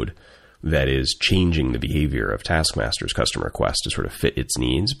code that is changing the behavior of Taskmaster's custom request to sort of fit its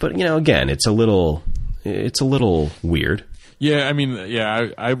needs. But, you know, again, it's a little weird. Yeah. I mean,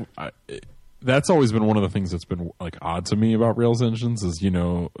 yeah, that's always been one of the things that's been like odd to me about Rails engines is,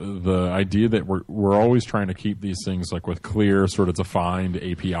 the idea that we're always trying to keep these things like with clear, sort of defined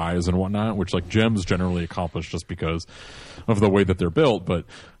APIs and whatnot, which like gems generally accomplish just because of the way that they're built. But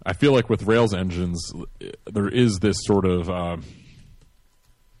I feel like with Rails engines, there is this sort of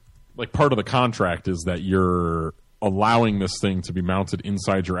like part of the contract is that you're allowing this thing to be mounted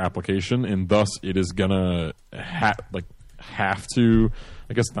inside your application, and thus it is gonna have to,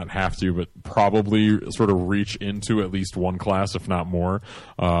 I guess not have to, but probably sort of reach into at least one class, if not more,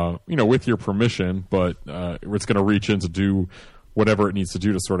 with your permission, but it's going to reach in to do whatever it needs to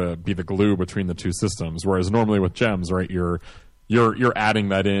do to sort of be the glue between the two systems. Whereas normally with gems, right, you're adding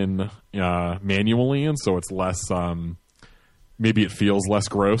that in manually, and so it's less, maybe it feels less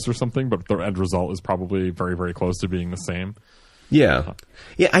gross or something, but the end result is probably very, very close to being the same. Yeah.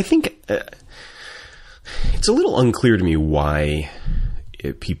 Yeah, I think it's a little unclear to me why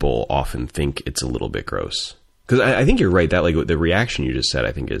people often think it's a little bit gross. Because I think you're right, that like the reaction you just said,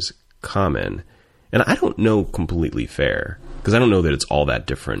 I think is common. And I don't know completely fair, because I don't know that it's all that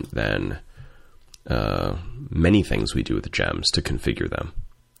different than many things we do with the gems to configure them.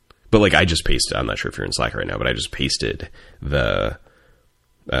 But like I just pasted, I'm not sure if you're in Slack right now, but I just pasted the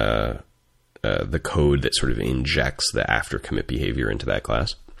code that sort of injects the after commit behavior into that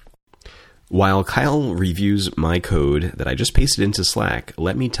class. While Kyle reviews my code that I just pasted into Slack,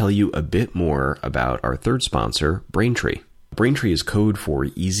 let me tell you a bit more about our third sponsor, Braintree. Braintree is code for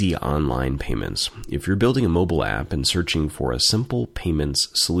easy online payments. If you're building a mobile app and searching for a simple payments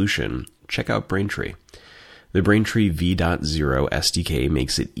solution, check out Braintree. The Braintree V.0 SDK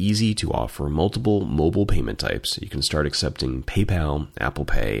makes it easy to offer multiple mobile payment types. You can start accepting PayPal, Apple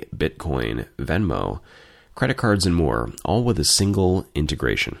Pay, Bitcoin, Venmo, credit cards, and more, all with a single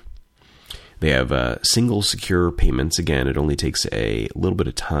integration. They have single secure payments. Again, it only takes a little bit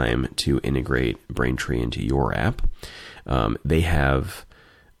of time to integrate Braintree into your app. They have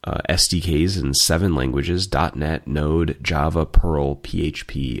SDKs in 7 languages: .NET, Node, Java, Perl,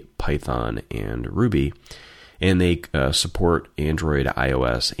 PHP, Python, and Ruby. And they support Android,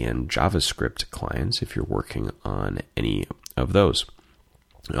 iOS, and JavaScript clients if you're working on any of those.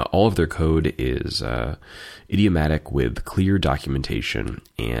 All of their code is idiomatic with clear documentation,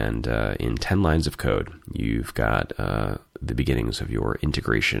 and in 10 lines of code, you've got the beginnings of your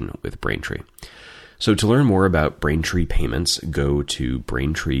integration with Braintree. So to learn more about Braintree Payments, go to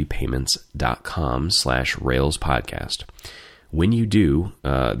braintreepayments.com/Rails podcast. When you do,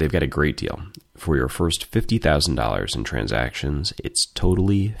 they've got a great deal. For your first $50,000 in transactions, it's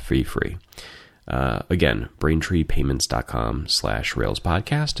totally fee-free. Again, braintreepayments.com/Rails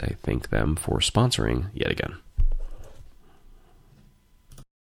podcast. I thank them for sponsoring yet again.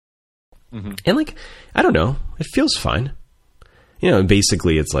 Mm-hmm. And like, I don't know, it feels fine.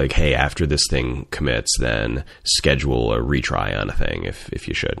 Basically it's like, hey, after this thing commits, then schedule a retry on a thing if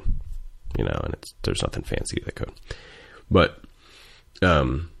you should. And there's nothing fancy to the code. But,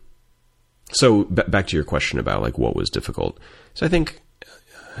 so back to your question about like what was difficult. So I think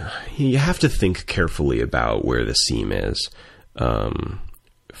you have to think carefully about where the seam is,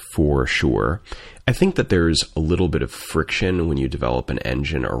 for sure. I think that there's a little bit of friction when you develop an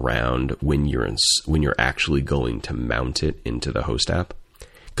engine around when you're actually going to mount it into the host app.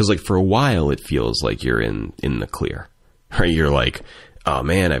 Because like for a while, it feels like you're in the clear. Right? You're like, oh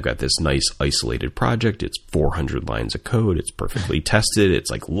man, I've got this nice isolated project. It's 400 lines of code. It's perfectly tested.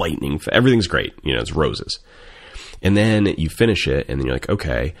 It's like lightning. Everything's great. It's roses. And then you finish it, and then you're like,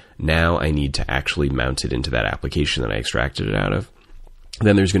 okay, now I need to actually mount it into that application that I extracted it out of.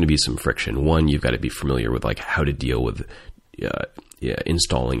 Then there's going to be some friction. One, you've got to be familiar with like how to deal with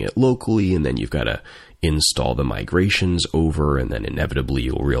installing it locally, and then you've got to install the migrations over, and then inevitably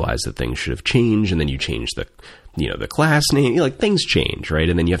you'll realize that things should have changed, and then you change the class name. Like things change, right?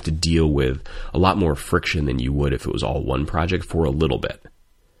 And then you have to deal with a lot more friction than you would if it was all one project for a little bit.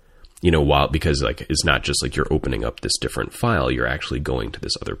 Because like it's not just like you're opening up this different file, you're actually going to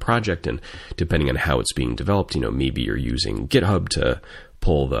this other project, and depending on how it's being developed, maybe you're using GitHub to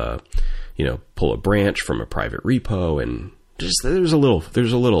pull a branch from a private repo, and there's a little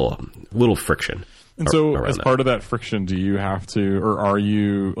friction. And so as part of that friction, do you have to, or are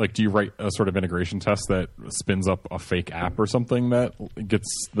you like, do you write a sort of integration test that spins up a fake app or something that gets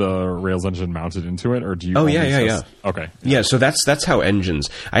the Rails engine mounted into it? Or do you? Oh, yeah. Okay. Yeah. So that's how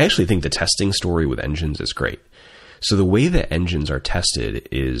engines, I actually think the testing story with engines is great. So the way that engines are tested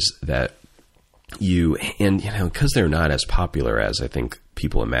is that because they're not as popular as I think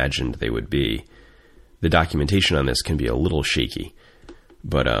people imagined they would be, the documentation on this can be a little shaky,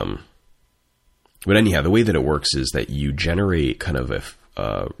 but anyhow, the way that it works is that you generate kind of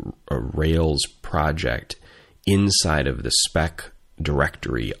a Rails project inside of the spec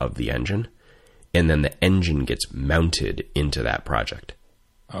directory of the engine, and then the engine gets mounted into that project.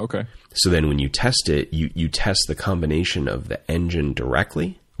 Okay. So then when you test it, you test the combination of the engine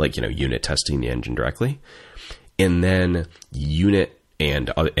directly, like, unit testing the engine directly, and then unit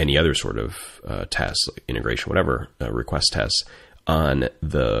and any other sort of tests, like integration, whatever, request tests on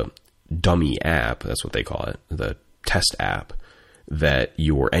the dummy app, that's what they call it, the test app, that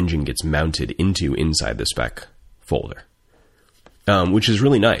your engine gets mounted into inside the spec folder. Which is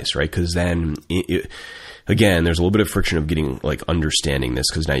really nice, right? Because then, again, there's a little bit of friction of getting, like, understanding this,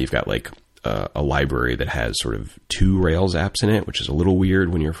 because now you've got, like, a library that has sort of 2 Rails apps in it, which is a little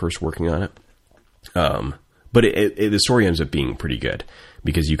weird when you're first working on it. But the story ends up being pretty good,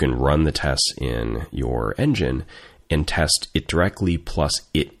 because you can run the tests in your engine and test it directly plus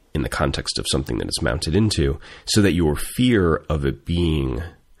it in the context of something that it's mounted into, so that your fear of it being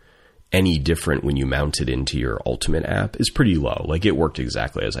any different when you mount it into your ultimate app is pretty low. Like, it worked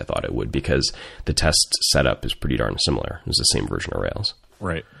exactly as I thought it would, because the test setup is pretty darn similar. It's the same version of Rails.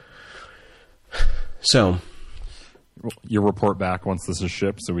 Right. So you report back once this is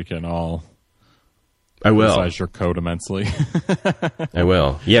shipped, so we can all I will criticize your code immensely. I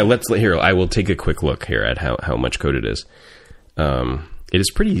will. Yeah, I will take a quick look here at how much code it is.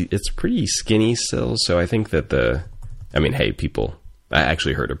 It's pretty skinny still, so I think that hey, people, I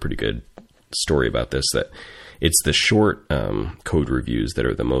actually heard a pretty good story about this, that it's the short code reviews that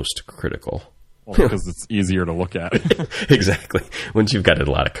are the most critical. Well, because it's easier to look at. Exactly. Once you've got a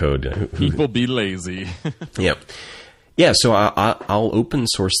lot of code. People be lazy. Yep. Yeah, so I'll open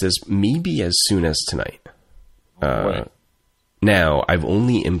source this maybe as soon as tonight. Now, I've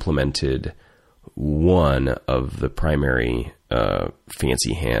only implemented one of the primary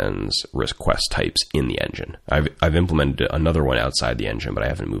FancyHands request types in the engine. I've implemented another one outside the engine, but I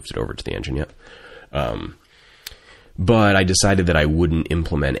haven't moved it over to the engine yet. But I decided that I wouldn't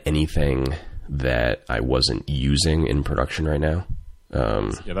implement anything that I wasn't using in production right now.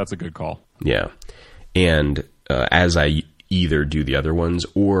 Yeah, that's a good call. Yeah. And as I either do the other ones,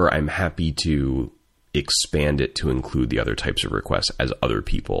 or I'm happy to expand it to include the other types of requests as other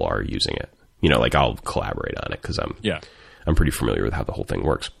people are using it. Like, I'll collaborate on it, because I'm pretty familiar with how the whole thing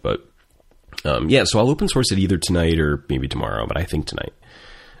works. But so I'll open source it either tonight or maybe tomorrow, but I think tonight.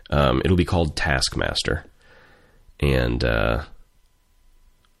 It'll be called Taskmaster, and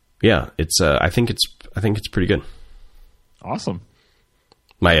it's I think it's pretty good. Awesome.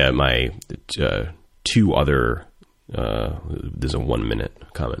 My 2 other there's a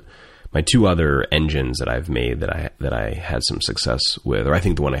 1-minute comment. My 2 other engines that I've made that I had some success with, or I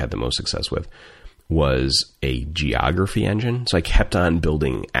think the one I had the most success with, was a geography engine. So I kept on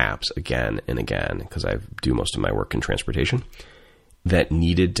building apps again and again, because I do most of my work in transportation, that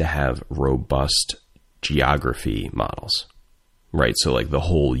needed to have robust geography models, right? So, like, the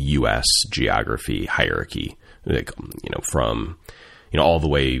whole U.S. geography hierarchy, like, from all the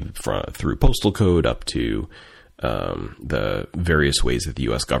way through postal code up to the various ways that the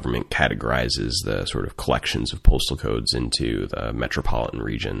U.S. government categorizes the sort of collections of postal codes into the metropolitan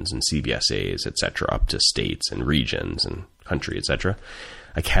regions and CVSAs, et cetera, up to states and regions and country, et cetera.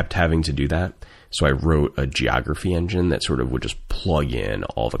 I kept having to do that. So I wrote a geography engine that sort of would just plug in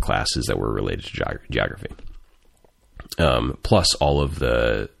all the classes that were related to geography. Plus all of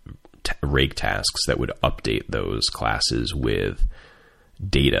the rake tasks that would update those classes with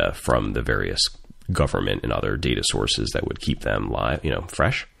data from the various government and other data sources that would keep them live,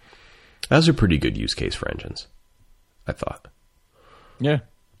 fresh. That was a pretty good use case for engines, I thought. Yeah.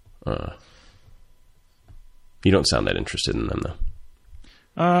 You don't sound that interested in them, though.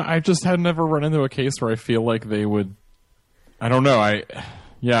 I just had never run into a case where I feel like they would. I don't know.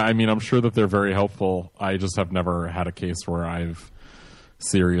 I'm sure that they're very helpful. I just have never had a case where I've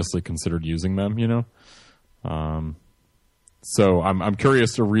seriously considered using them. So I'm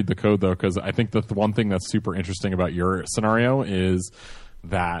curious to read the code, though, because I think that the one thing that's super interesting about your scenario is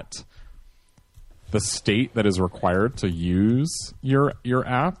that the state that is required to use your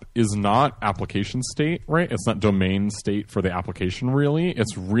app is not application state, right? It's not domain state for the application, really.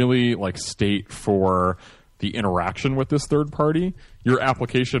 It's really like state for the interaction with this third party. Your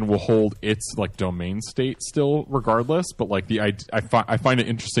application will hold its like domain state still regardless, but like I find it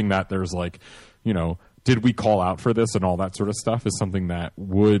interesting that there's like, did we call out for this and all that sort of stuff is something that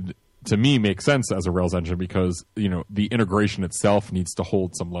would, to me, make sense as a Rails engine, because the integration itself needs to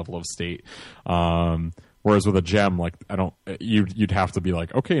hold some level of state. Whereas with a gem, like you'd have to be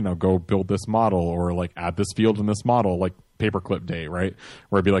like, okay, now go build this model or like add this field in this model, like paperclip day, right?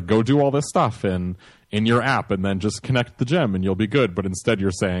 Where it'd be like, go do all this stuff in your app and then just connect the gem and you'll be good. But instead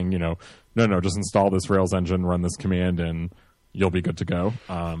you're saying, no, just install this Rails engine, run this command and you'll be good to go.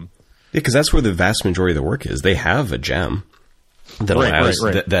 Because that's where the vast majority of the work is. They have a gem that allows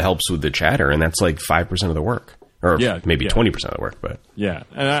that helps with the chatter, and that's like 5% of the work, or maybe 20% of the work. But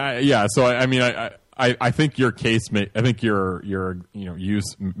so I think your case, I think your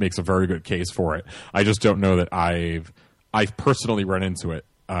use makes a very good case for it. I just don't know that I've personally run into it.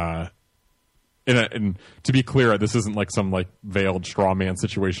 And to be clear, this isn't like some like veiled straw man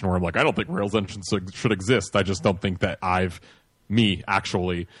situation where I'm like, I don't think Rails engines should exist. I just don't think that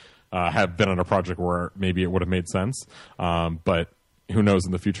actually have been on a project where maybe it would have made sense. But who knows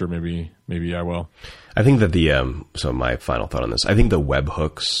in the future, maybe I will. I think that so my final thought on this, I think the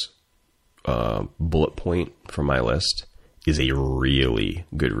webhooks bullet point from my list is a really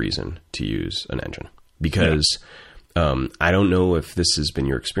good reason to use an engine because I don't know if this has been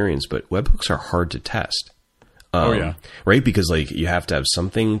your experience, but webhooks are hard to test. Right? Because like you have to have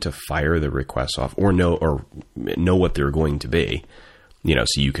something to fire the requests off or know what they're going to be, so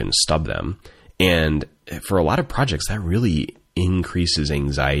you can stub them. And for a lot of projects, that really increases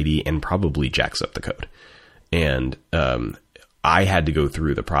anxiety and probably jacks up the code. And I had to go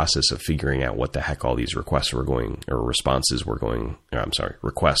through the process of figuring out what the heck all these requests to the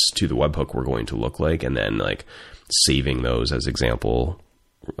webhook were going to look like, and then like saving those as example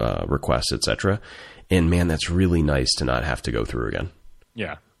requests, etc. And man, that's really nice to not have to go through again.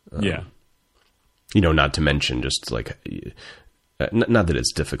 Yeah. Not to mention just like, not that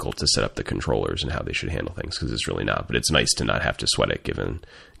it's difficult to set up the controllers and how they should handle things, because it's really not, but it's nice to not have to sweat it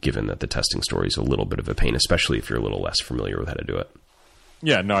given that the testing story is a little bit of a pain, especially if you're a little less familiar with how to do it.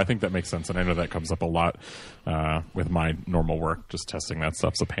 Yeah, no, I think that makes sense. And I know that comes up a lot with my normal work. Just testing that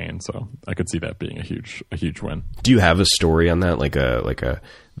stuff's a pain. So I could see that being a huge win. Do you have a story on that? Like a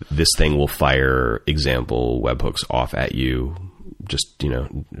this thing will fire example webhooks off at you. Just,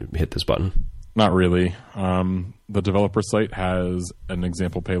 hit this button. Not really. The developer site has an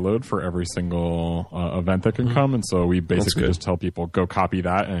example payload for every single event that can come. And so we basically just tell people, go copy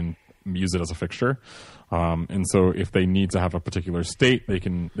that and use it as a fixture. And so if they need to have a particular state, they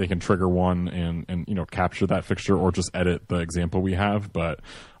can trigger one and capture that fixture or just edit the example we have. But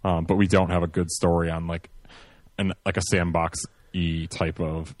we don't have a good story on like a sandbox type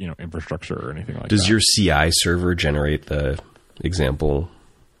of infrastructure or anything like that. Does your CI server generate the example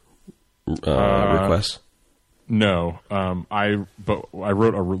requests? No. I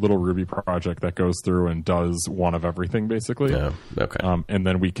wrote a little Ruby project that goes through and does one of everything basically. Yeah. Okay. And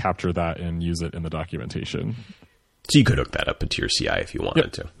then we capture that and use it in the documentation. So you could hook that up into your CI if you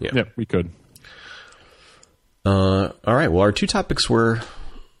wanted to. Yeah. Yep, we could. All right. Well, our two topics were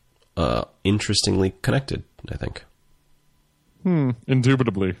interestingly connected, I think.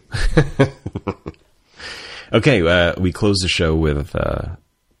 Indubitably. Okay. We close the show with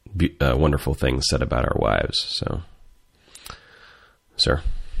wonderful things said about our wives. So, sir,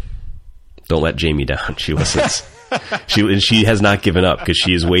 don't let Jamie down. She listens. She has not given up because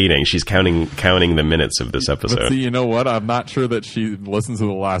she is waiting. She's counting the minutes of this episode. But see, you know what? I'm not sure that she listened to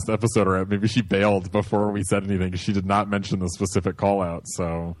the last episode, or maybe she bailed before we said anything. She did not mention the specific call out.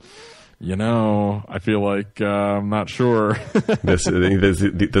 So, I feel like I'm not sure.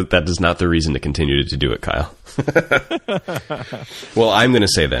 That is not the reason to continue to do it, Kyle. Well, I'm going to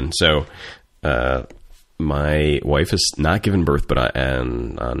say then. So, my wife has not given birth, but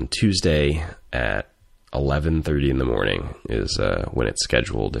on Tuesday at 11:30 in the morning is when it's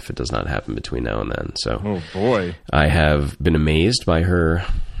scheduled, if it does not happen between now and then. So, oh boy, I have been amazed by her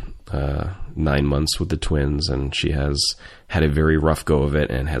 9 months with the twins, and she has had a very rough go of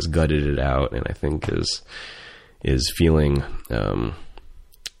it and has gutted it out, and I think is feeling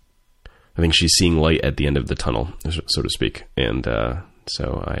I think she's seeing light at the end of the tunnel, so to speak. And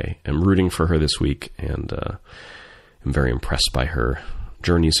so I am rooting for her this week, and I'm very impressed by her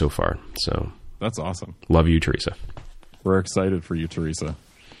journey so far. So that's awesome. Love you, Teresa. We're excited for you, Teresa.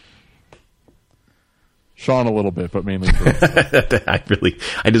 Sean a little bit, but mainly Teresa.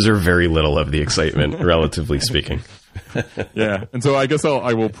 I deserve very little of the excitement, relatively speaking. Yeah, and so I guess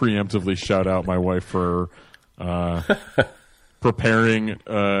I will preemptively shout out my wife for preparing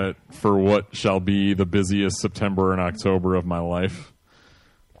for what shall be the busiest September and October of my life.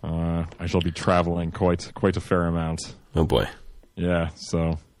 I shall be traveling quite a fair amount. Oh boy. Yeah,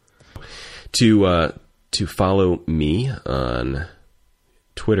 so to follow me on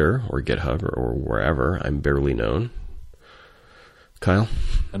Twitter or GitHub or wherever, I'm barely known. Kyle?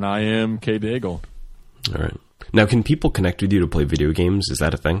 And I am K. Daigle. All right. Now, can people connect with you to play video games? Is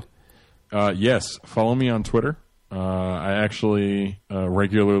that a thing? Yes. Follow me on Twitter. I actually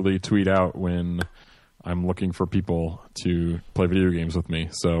regularly tweet out when I'm looking for people to play video games with me.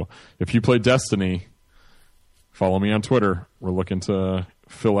 So if you play Destiny, follow me on Twitter. We're looking to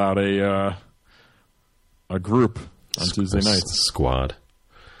fill out a group on Tuesday nights. Squad.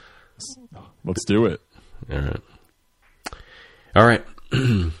 Let's do it. All right.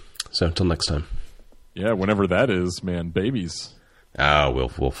 So until next time. Yeah, whenever that is, man, babies.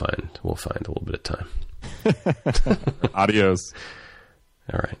 We'll find a little bit of time. Adios.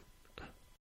 All right.